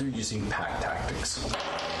they're using pack tactics.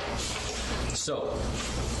 So,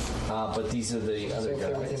 but these are the So other if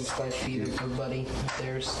they're within guys. 5 feet of a buddy of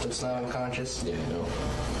theirs that's not unconscious, Yeah, no.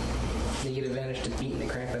 they get advantage to beating the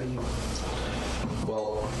crap out of you.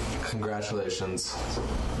 Well, congratulations.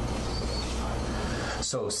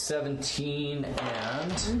 So 17 and... I'm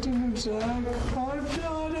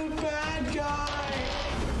not a bad guy.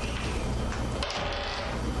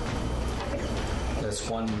 That's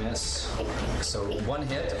 1 miss. So 1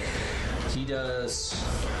 hit. He does...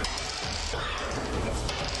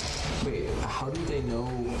 Wait, how do they know?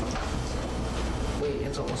 Wait,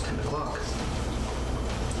 it's almost 10 o'clock.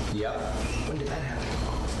 Yep. When did that happen?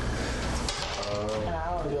 An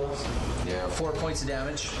hour ago. Yeah, 4 points of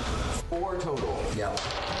damage. 4 total. Yep.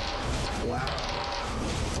 Wow.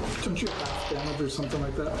 Don't you have half damage or something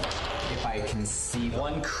like that? If I can see them.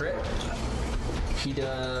 1 crit. He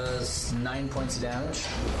does 9 points of damage.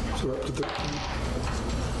 So we're up to 13.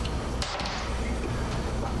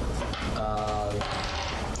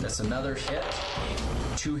 That's another hit.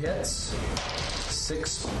 2 hits.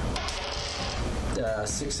 6.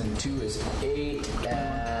 6 and 2 is 8,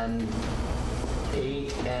 and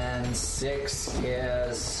 8 and 6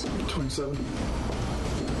 is 27.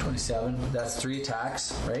 27. That's 3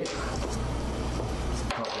 attacks, right?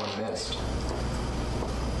 Not 1 missed.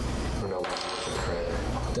 Or no, 1 was a crit.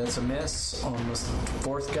 That's a miss on the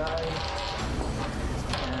 4th guy.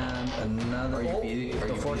 And another. Are you beating? Are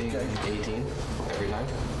the you 4th beating guy? 18 every time?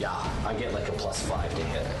 Yeah, I get like a +5 to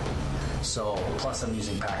hit. So, plus I'm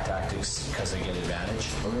using pack tactics because I get advantage.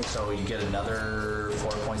 Okay. So you get another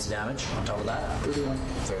 4 points of damage on top of that. 31.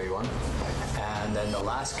 31. And then the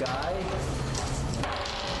last guy,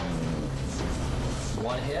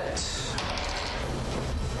 1 hit.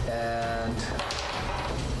 And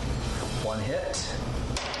 1 hit.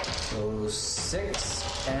 So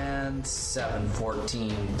 6 and 7,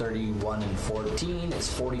 14, 31 and 14 is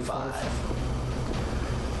 45.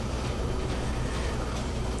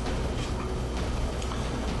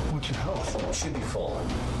 What's your health? Should be full.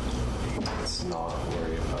 Let's not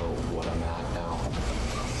worry about what I'm at now.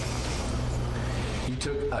 You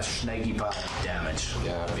took a snaggy pile of damage.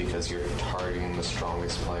 Yeah, because you're targeting the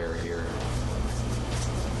strongest player here.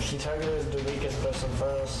 She targeted the weakest person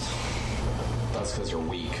first. That's because you're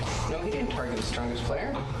weak. No, he didn't target the strongest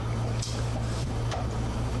player.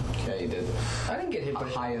 Okay, you did. I didn't get hit by The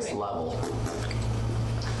highest level.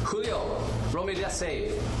 Julio, roll me death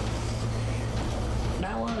save.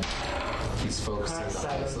 That one. He's focused on the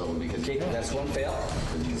highest level because Okay, that's 1 fail.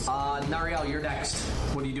 he's Nariel, you're next.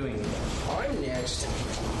 What are you doing? I'm next.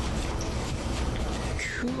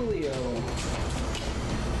 Julio.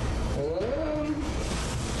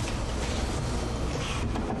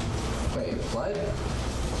 Wait, what?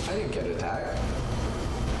 I didn't get attacked.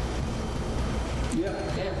 Yeah.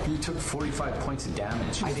 Yeah. You took 45 points of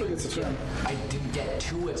damage. I think it's a turn. I didn't get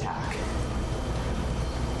to attack.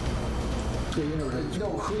 Yeah, you never had. No,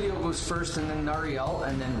 Julio goes first, and then Nariel,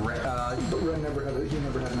 and then But Ren never had. He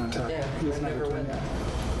never had an attack. Yeah, he was Ren never never turn went.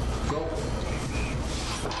 yet. go.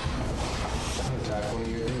 Attack one of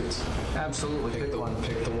your dudes. Absolutely, Pick the one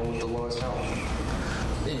with the lowest health.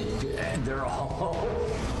 They're all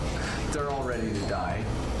they're all ready to die.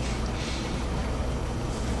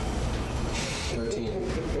 13.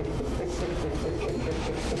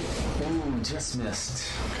 Ooh, just missed.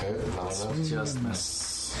 Okay, not enough. Just missed.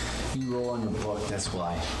 You roll on your book. That's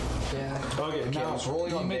why. Yeah. Okay, Okay, I now was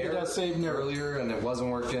rolling you on made there that save near. earlier and it wasn't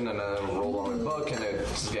working, and I rolled on my book and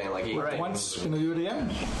it's getting like 8. Right. Once, gonna do it again.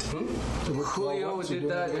 It worked Julio once, you did do it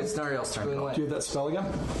that. again? It's Nariel's turn. Doing what? Do you have that spell again?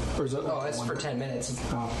 Or is that? Oh, it's for 10 minutes.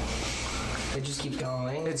 Oh. It just keeps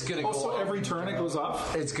going. It's gonna go. Also, off. every turn it goes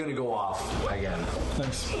off. It's gonna go off again.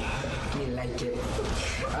 Thanks. You like it.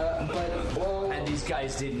 And these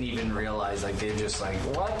guys didn't even realize. Like they're just like,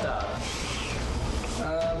 what the?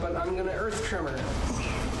 But I'm gonna Earth Tremor.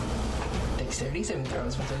 Dexterity 7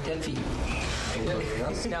 throws within 10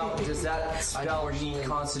 feet. Now, does that spell need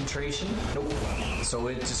concentration? Nope. So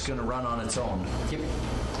it's just gonna run on its own. Yep.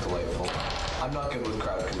 Delightful. I'm not good with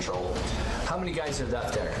crowd control. How many guys are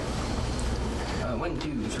left there? 1,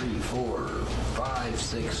 2, 3, 4, 5,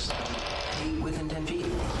 6, 7, 8 within 10 feet.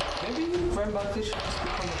 Maybe Ren Buckley should just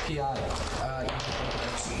become a PI.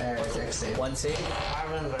 Dex save. 1 save,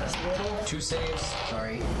 I'm an investigator. 2 saves.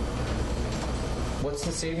 Sorry. What's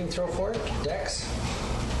the saving throw for it? Dex?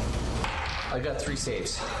 I got 3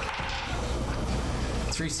 saves.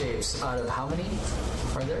 3 saves out of how many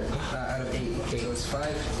are there? Out of 8. Okay. So it's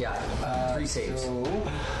 5. Yeah, 3 saves. So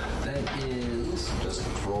that is Just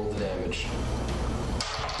roll the damage.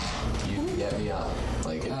 You can get me up.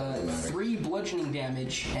 Like, it doesn't matter. 3 bludgeoning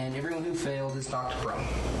damage, and everyone who failed is knocked prone.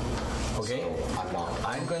 Okay. So, I'm not.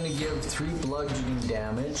 I'm going to give 3 bludgeoning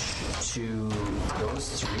damage to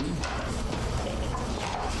those 3.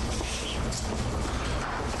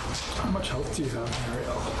 How much health do you have,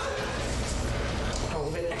 Ariel?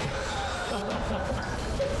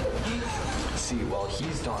 See, well,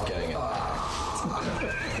 he's not getting it.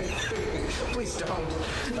 Please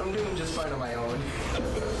don't. I'm doing just fine on my own.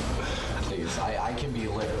 Because I can be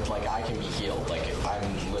I can be healed. Like,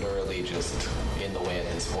 I'm literally just in the way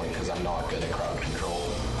at this point because I'm not good at crowd control.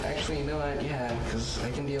 Actually, you know what? Yeah, because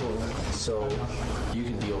I can deal with it. So you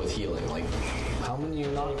can deal with healing. Like, How many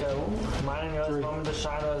are not? Mine and yours moment to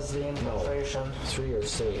shine as the infiltration. 3 are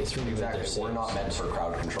safe. 3 exactly. We're not meant for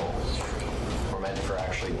crowd control. We're meant for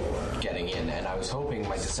actually getting in. And I was hoping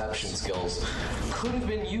my deception skills could have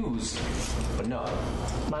been used, but no.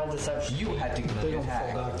 My deception. You had to They don't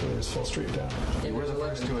attack. fall back, they just fall straight down. You were the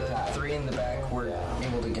first to attack. 3 in the back were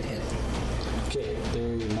able to get hit. Okay,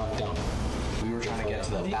 they're knocked down. We were trying to get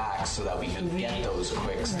to the back so that we could get those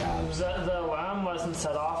quick stabs. The alarm wasn't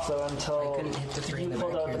set off though until I couldn't hit the 3 you in the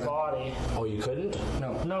pulled back out here, the though. body. Oh, you couldn't?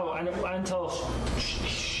 No, until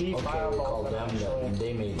she Okay, we fireballed called them them. actually.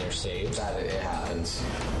 They made their saves. That it happens.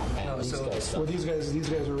 And No, these so- guys Well, stopped. these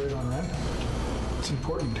guys are right on Ren. It's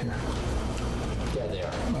important here. Yeah, they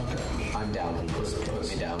are. Okay. I'm down. Put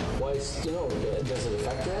me down. Why? Does it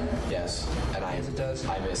affect them? Yes. And Yes, it does.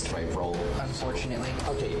 I missed my roll. Unfortunately.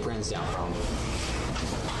 Okay, Bryn's down.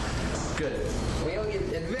 Good. We all get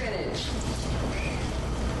advantage.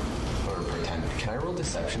 Or pretend. Can I roll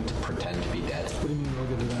deception to pretend to be dead? What do you mean you'll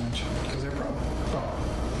get advantage? Because they're prone. Oh.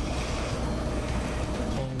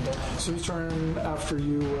 So his turn after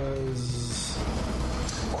you was...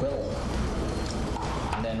 Quill.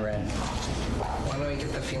 And then Ren. Why do I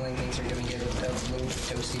get the feeling things are going to get a little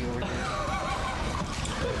toasty over here?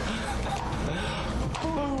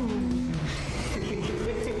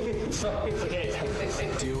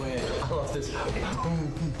 Do it. I love this.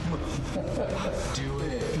 Do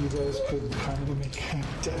it. You guys could kind of make a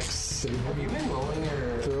dex save. Have you been rolling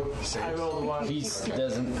your Throw. I rolled 1. He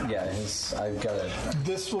doesn't. Yeah, I've got a.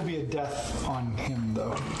 This will be a death on him,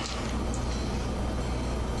 though.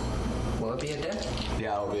 Will it be a death?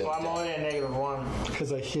 Yeah, it'll be Well, I'm only at -1.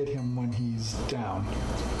 Because I hit him when he's down.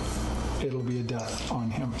 It'll be a death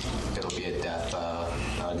on him. it'll be a death,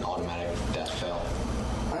 an automatic death fail.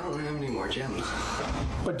 I don't have any more gems.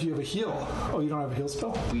 But do you have a heal? Oh, you don't have a heal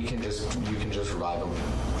spell? You can just revive them.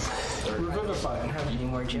 Revivify. I don't have any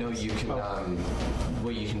more gems. No, you can.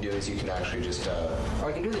 What you can do is you can actually just. Or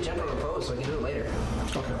I can do the gentle repose, so I can do it later.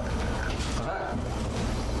 Okay. Uh-huh.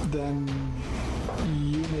 Then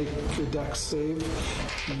you make a dex save.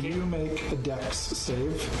 You make a dex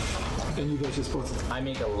save. And you guys just both... I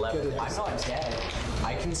make 11. Get it. I'm not dead.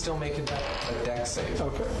 I can still make a dex save.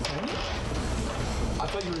 Okay. I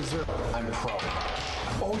thought you were 0. I'm prone,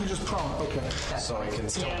 Oh, you're just prone. Okay. so I can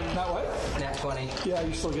still. Yeah. Not what? Nat 20. Yeah,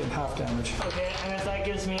 you're still getting half damage. Okay, and if that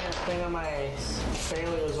gives me a thing on my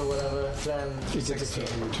failures or whatever, then It gets a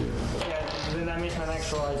failure too. yeah, then that means my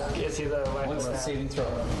next roll is either life What's or the death. saving throw?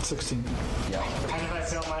 16. Yeah. And if I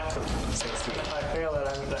fail if I fail it,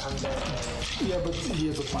 I'm dead. Yeah, but he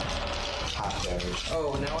is a punch. Half damage.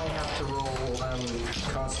 Oh, now I have to roll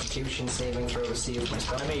Constitution saving throw to see if my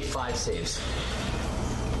spell. I made 5 saves.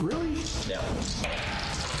 Really? Yeah.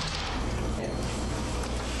 Yeah.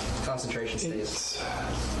 Concentration stays.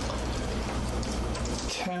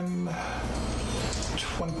 10,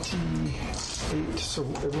 28. So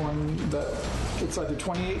everyone that it's either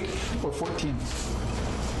 28 or 14.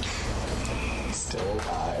 Still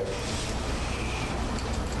alive.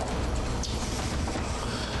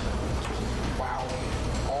 Wow.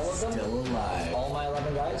 All of them? Still alive. All my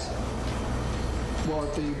 11 guys? Well,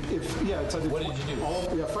 it's either What did you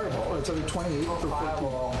do? Fireball. It's either 28 or 14.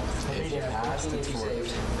 Fireball. If you passed, If it's you for.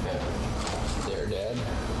 saved. Yeah. They're dead.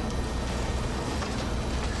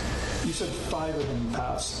 You said 5 of them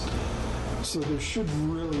passed. So there should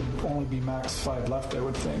really only be max 5 left, I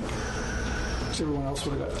would think. So everyone else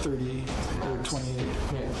would have got 30 or 28.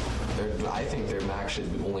 I think their max should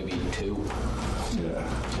only be 2. Yeah.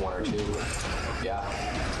 1 or 2. Yeah.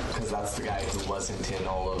 Because that's the guy who wasn't in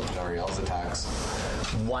all of Nariel's attacks.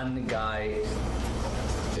 One guy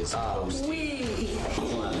Is supposed to.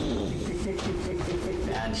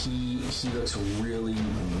 and he looks really,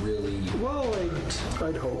 really Well,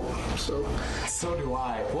 I'd hope so. So do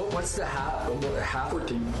I. What's the half?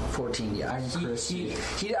 14, yeah.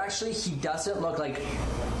 He actually, he doesn't look like,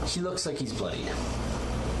 he looks like he's bloodied.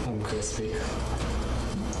 I'm crispy.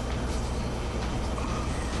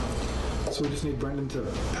 So we just need Brendan to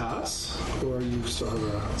pass, or you still have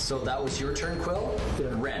a... So that was your turn, Quill? Yeah.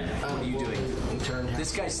 Ren, what are you doing? Turn.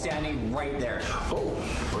 This guy's standing right there. Oh,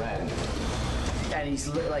 Ren. And he's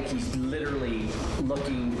he's literally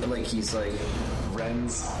looking like he's like...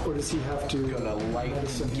 Ren's or does he have to... gonna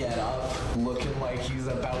get up, looking like he's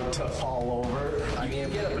about to fall over. You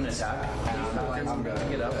can get up and attack. I'm gonna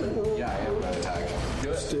get up. Yeah, I am gonna attack. Do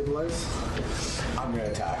it. Stabilize? I'm gonna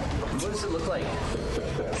attack. What does it look like?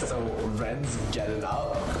 So Ren's getting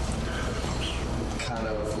up, kind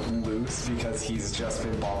of loose because he's just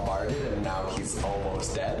been bombarded and now he's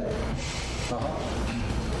almost dead.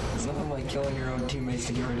 There's nothing like killing your own teammates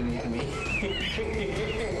to get rid of the enemy.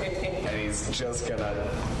 And he's just gonna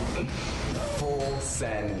full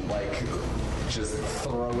send, just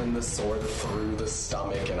throwing the sword through the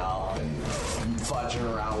stomach and up and fudging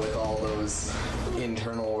around with all those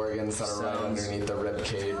internal organs that are right underneath the rib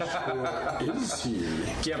cage. Who is he?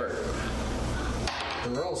 Gibber.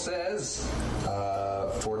 The roll says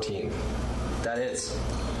 14. That is.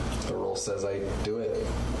 The roll says I do it.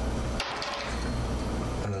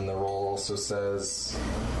 And then the roll also says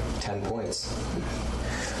 10 points.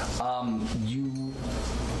 You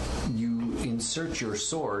insert your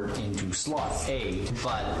sword into slot A,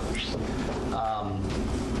 but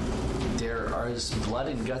there is blood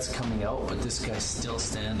and guts coming out, but this guy's still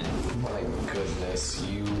standing. My goodness,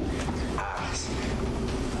 you ass.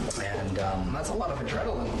 And that's a lot of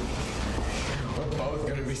adrenaline. We're both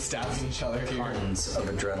going to be stabbing each other here. tons of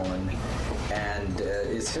adrenaline. And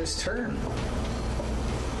it's his turn.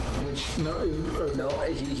 Which No,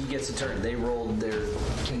 he gets a turn. They rolled their...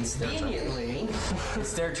 conveniently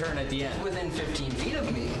It's their turn at the end. within 15 feet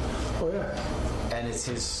of me. Oh, yeah. And it's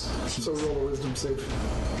his... So roll a wisdom save.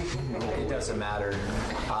 It doesn't matter.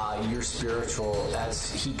 Your spiritual,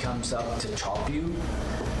 as he comes up to chop you,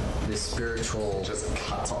 the spiritual... Just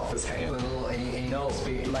cuts off his hand. Little No,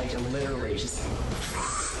 like literally.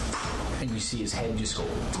 And you see his head just go...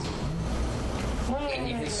 And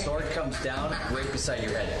his sword comes down right beside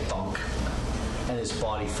your head. Thunk. And his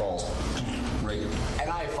body falls. Right. And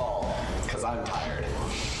I fall, because I'm tired.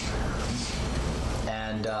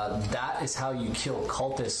 And that is how you kill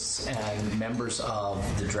cultists and members of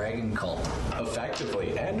the dragon cult.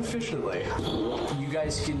 Effectively and efficiently. You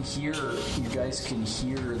guys can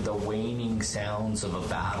hear the waning sounds of a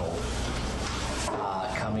battle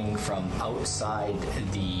coming from outside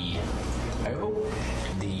the... I hope.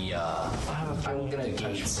 I'm gonna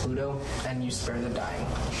touch Pluto, and you spare the dying.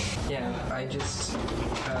 Yeah, I just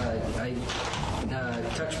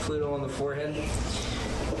touch Pluto on the forehead.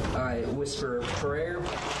 I whisper a prayer,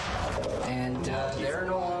 and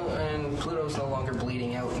and Pluto's no longer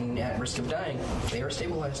bleeding out and at risk of dying. They are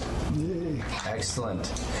stabilized. Yay.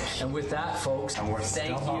 Excellent. And with that, folks,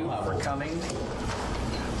 thank you for coming.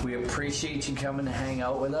 We appreciate you coming to hang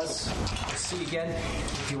out with us. See you again.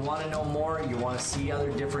 If you want to know more, you want to see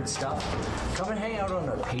other different stuff, come and hang out on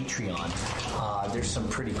our Patreon. There's some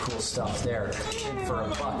pretty cool stuff there. And for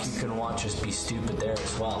 $1, you can watch us be stupid there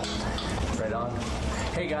as well. Right on.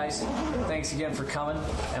 Hey guys, thanks again for coming,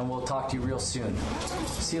 and we'll talk to you real soon.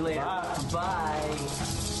 See you later.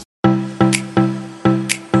 Bye.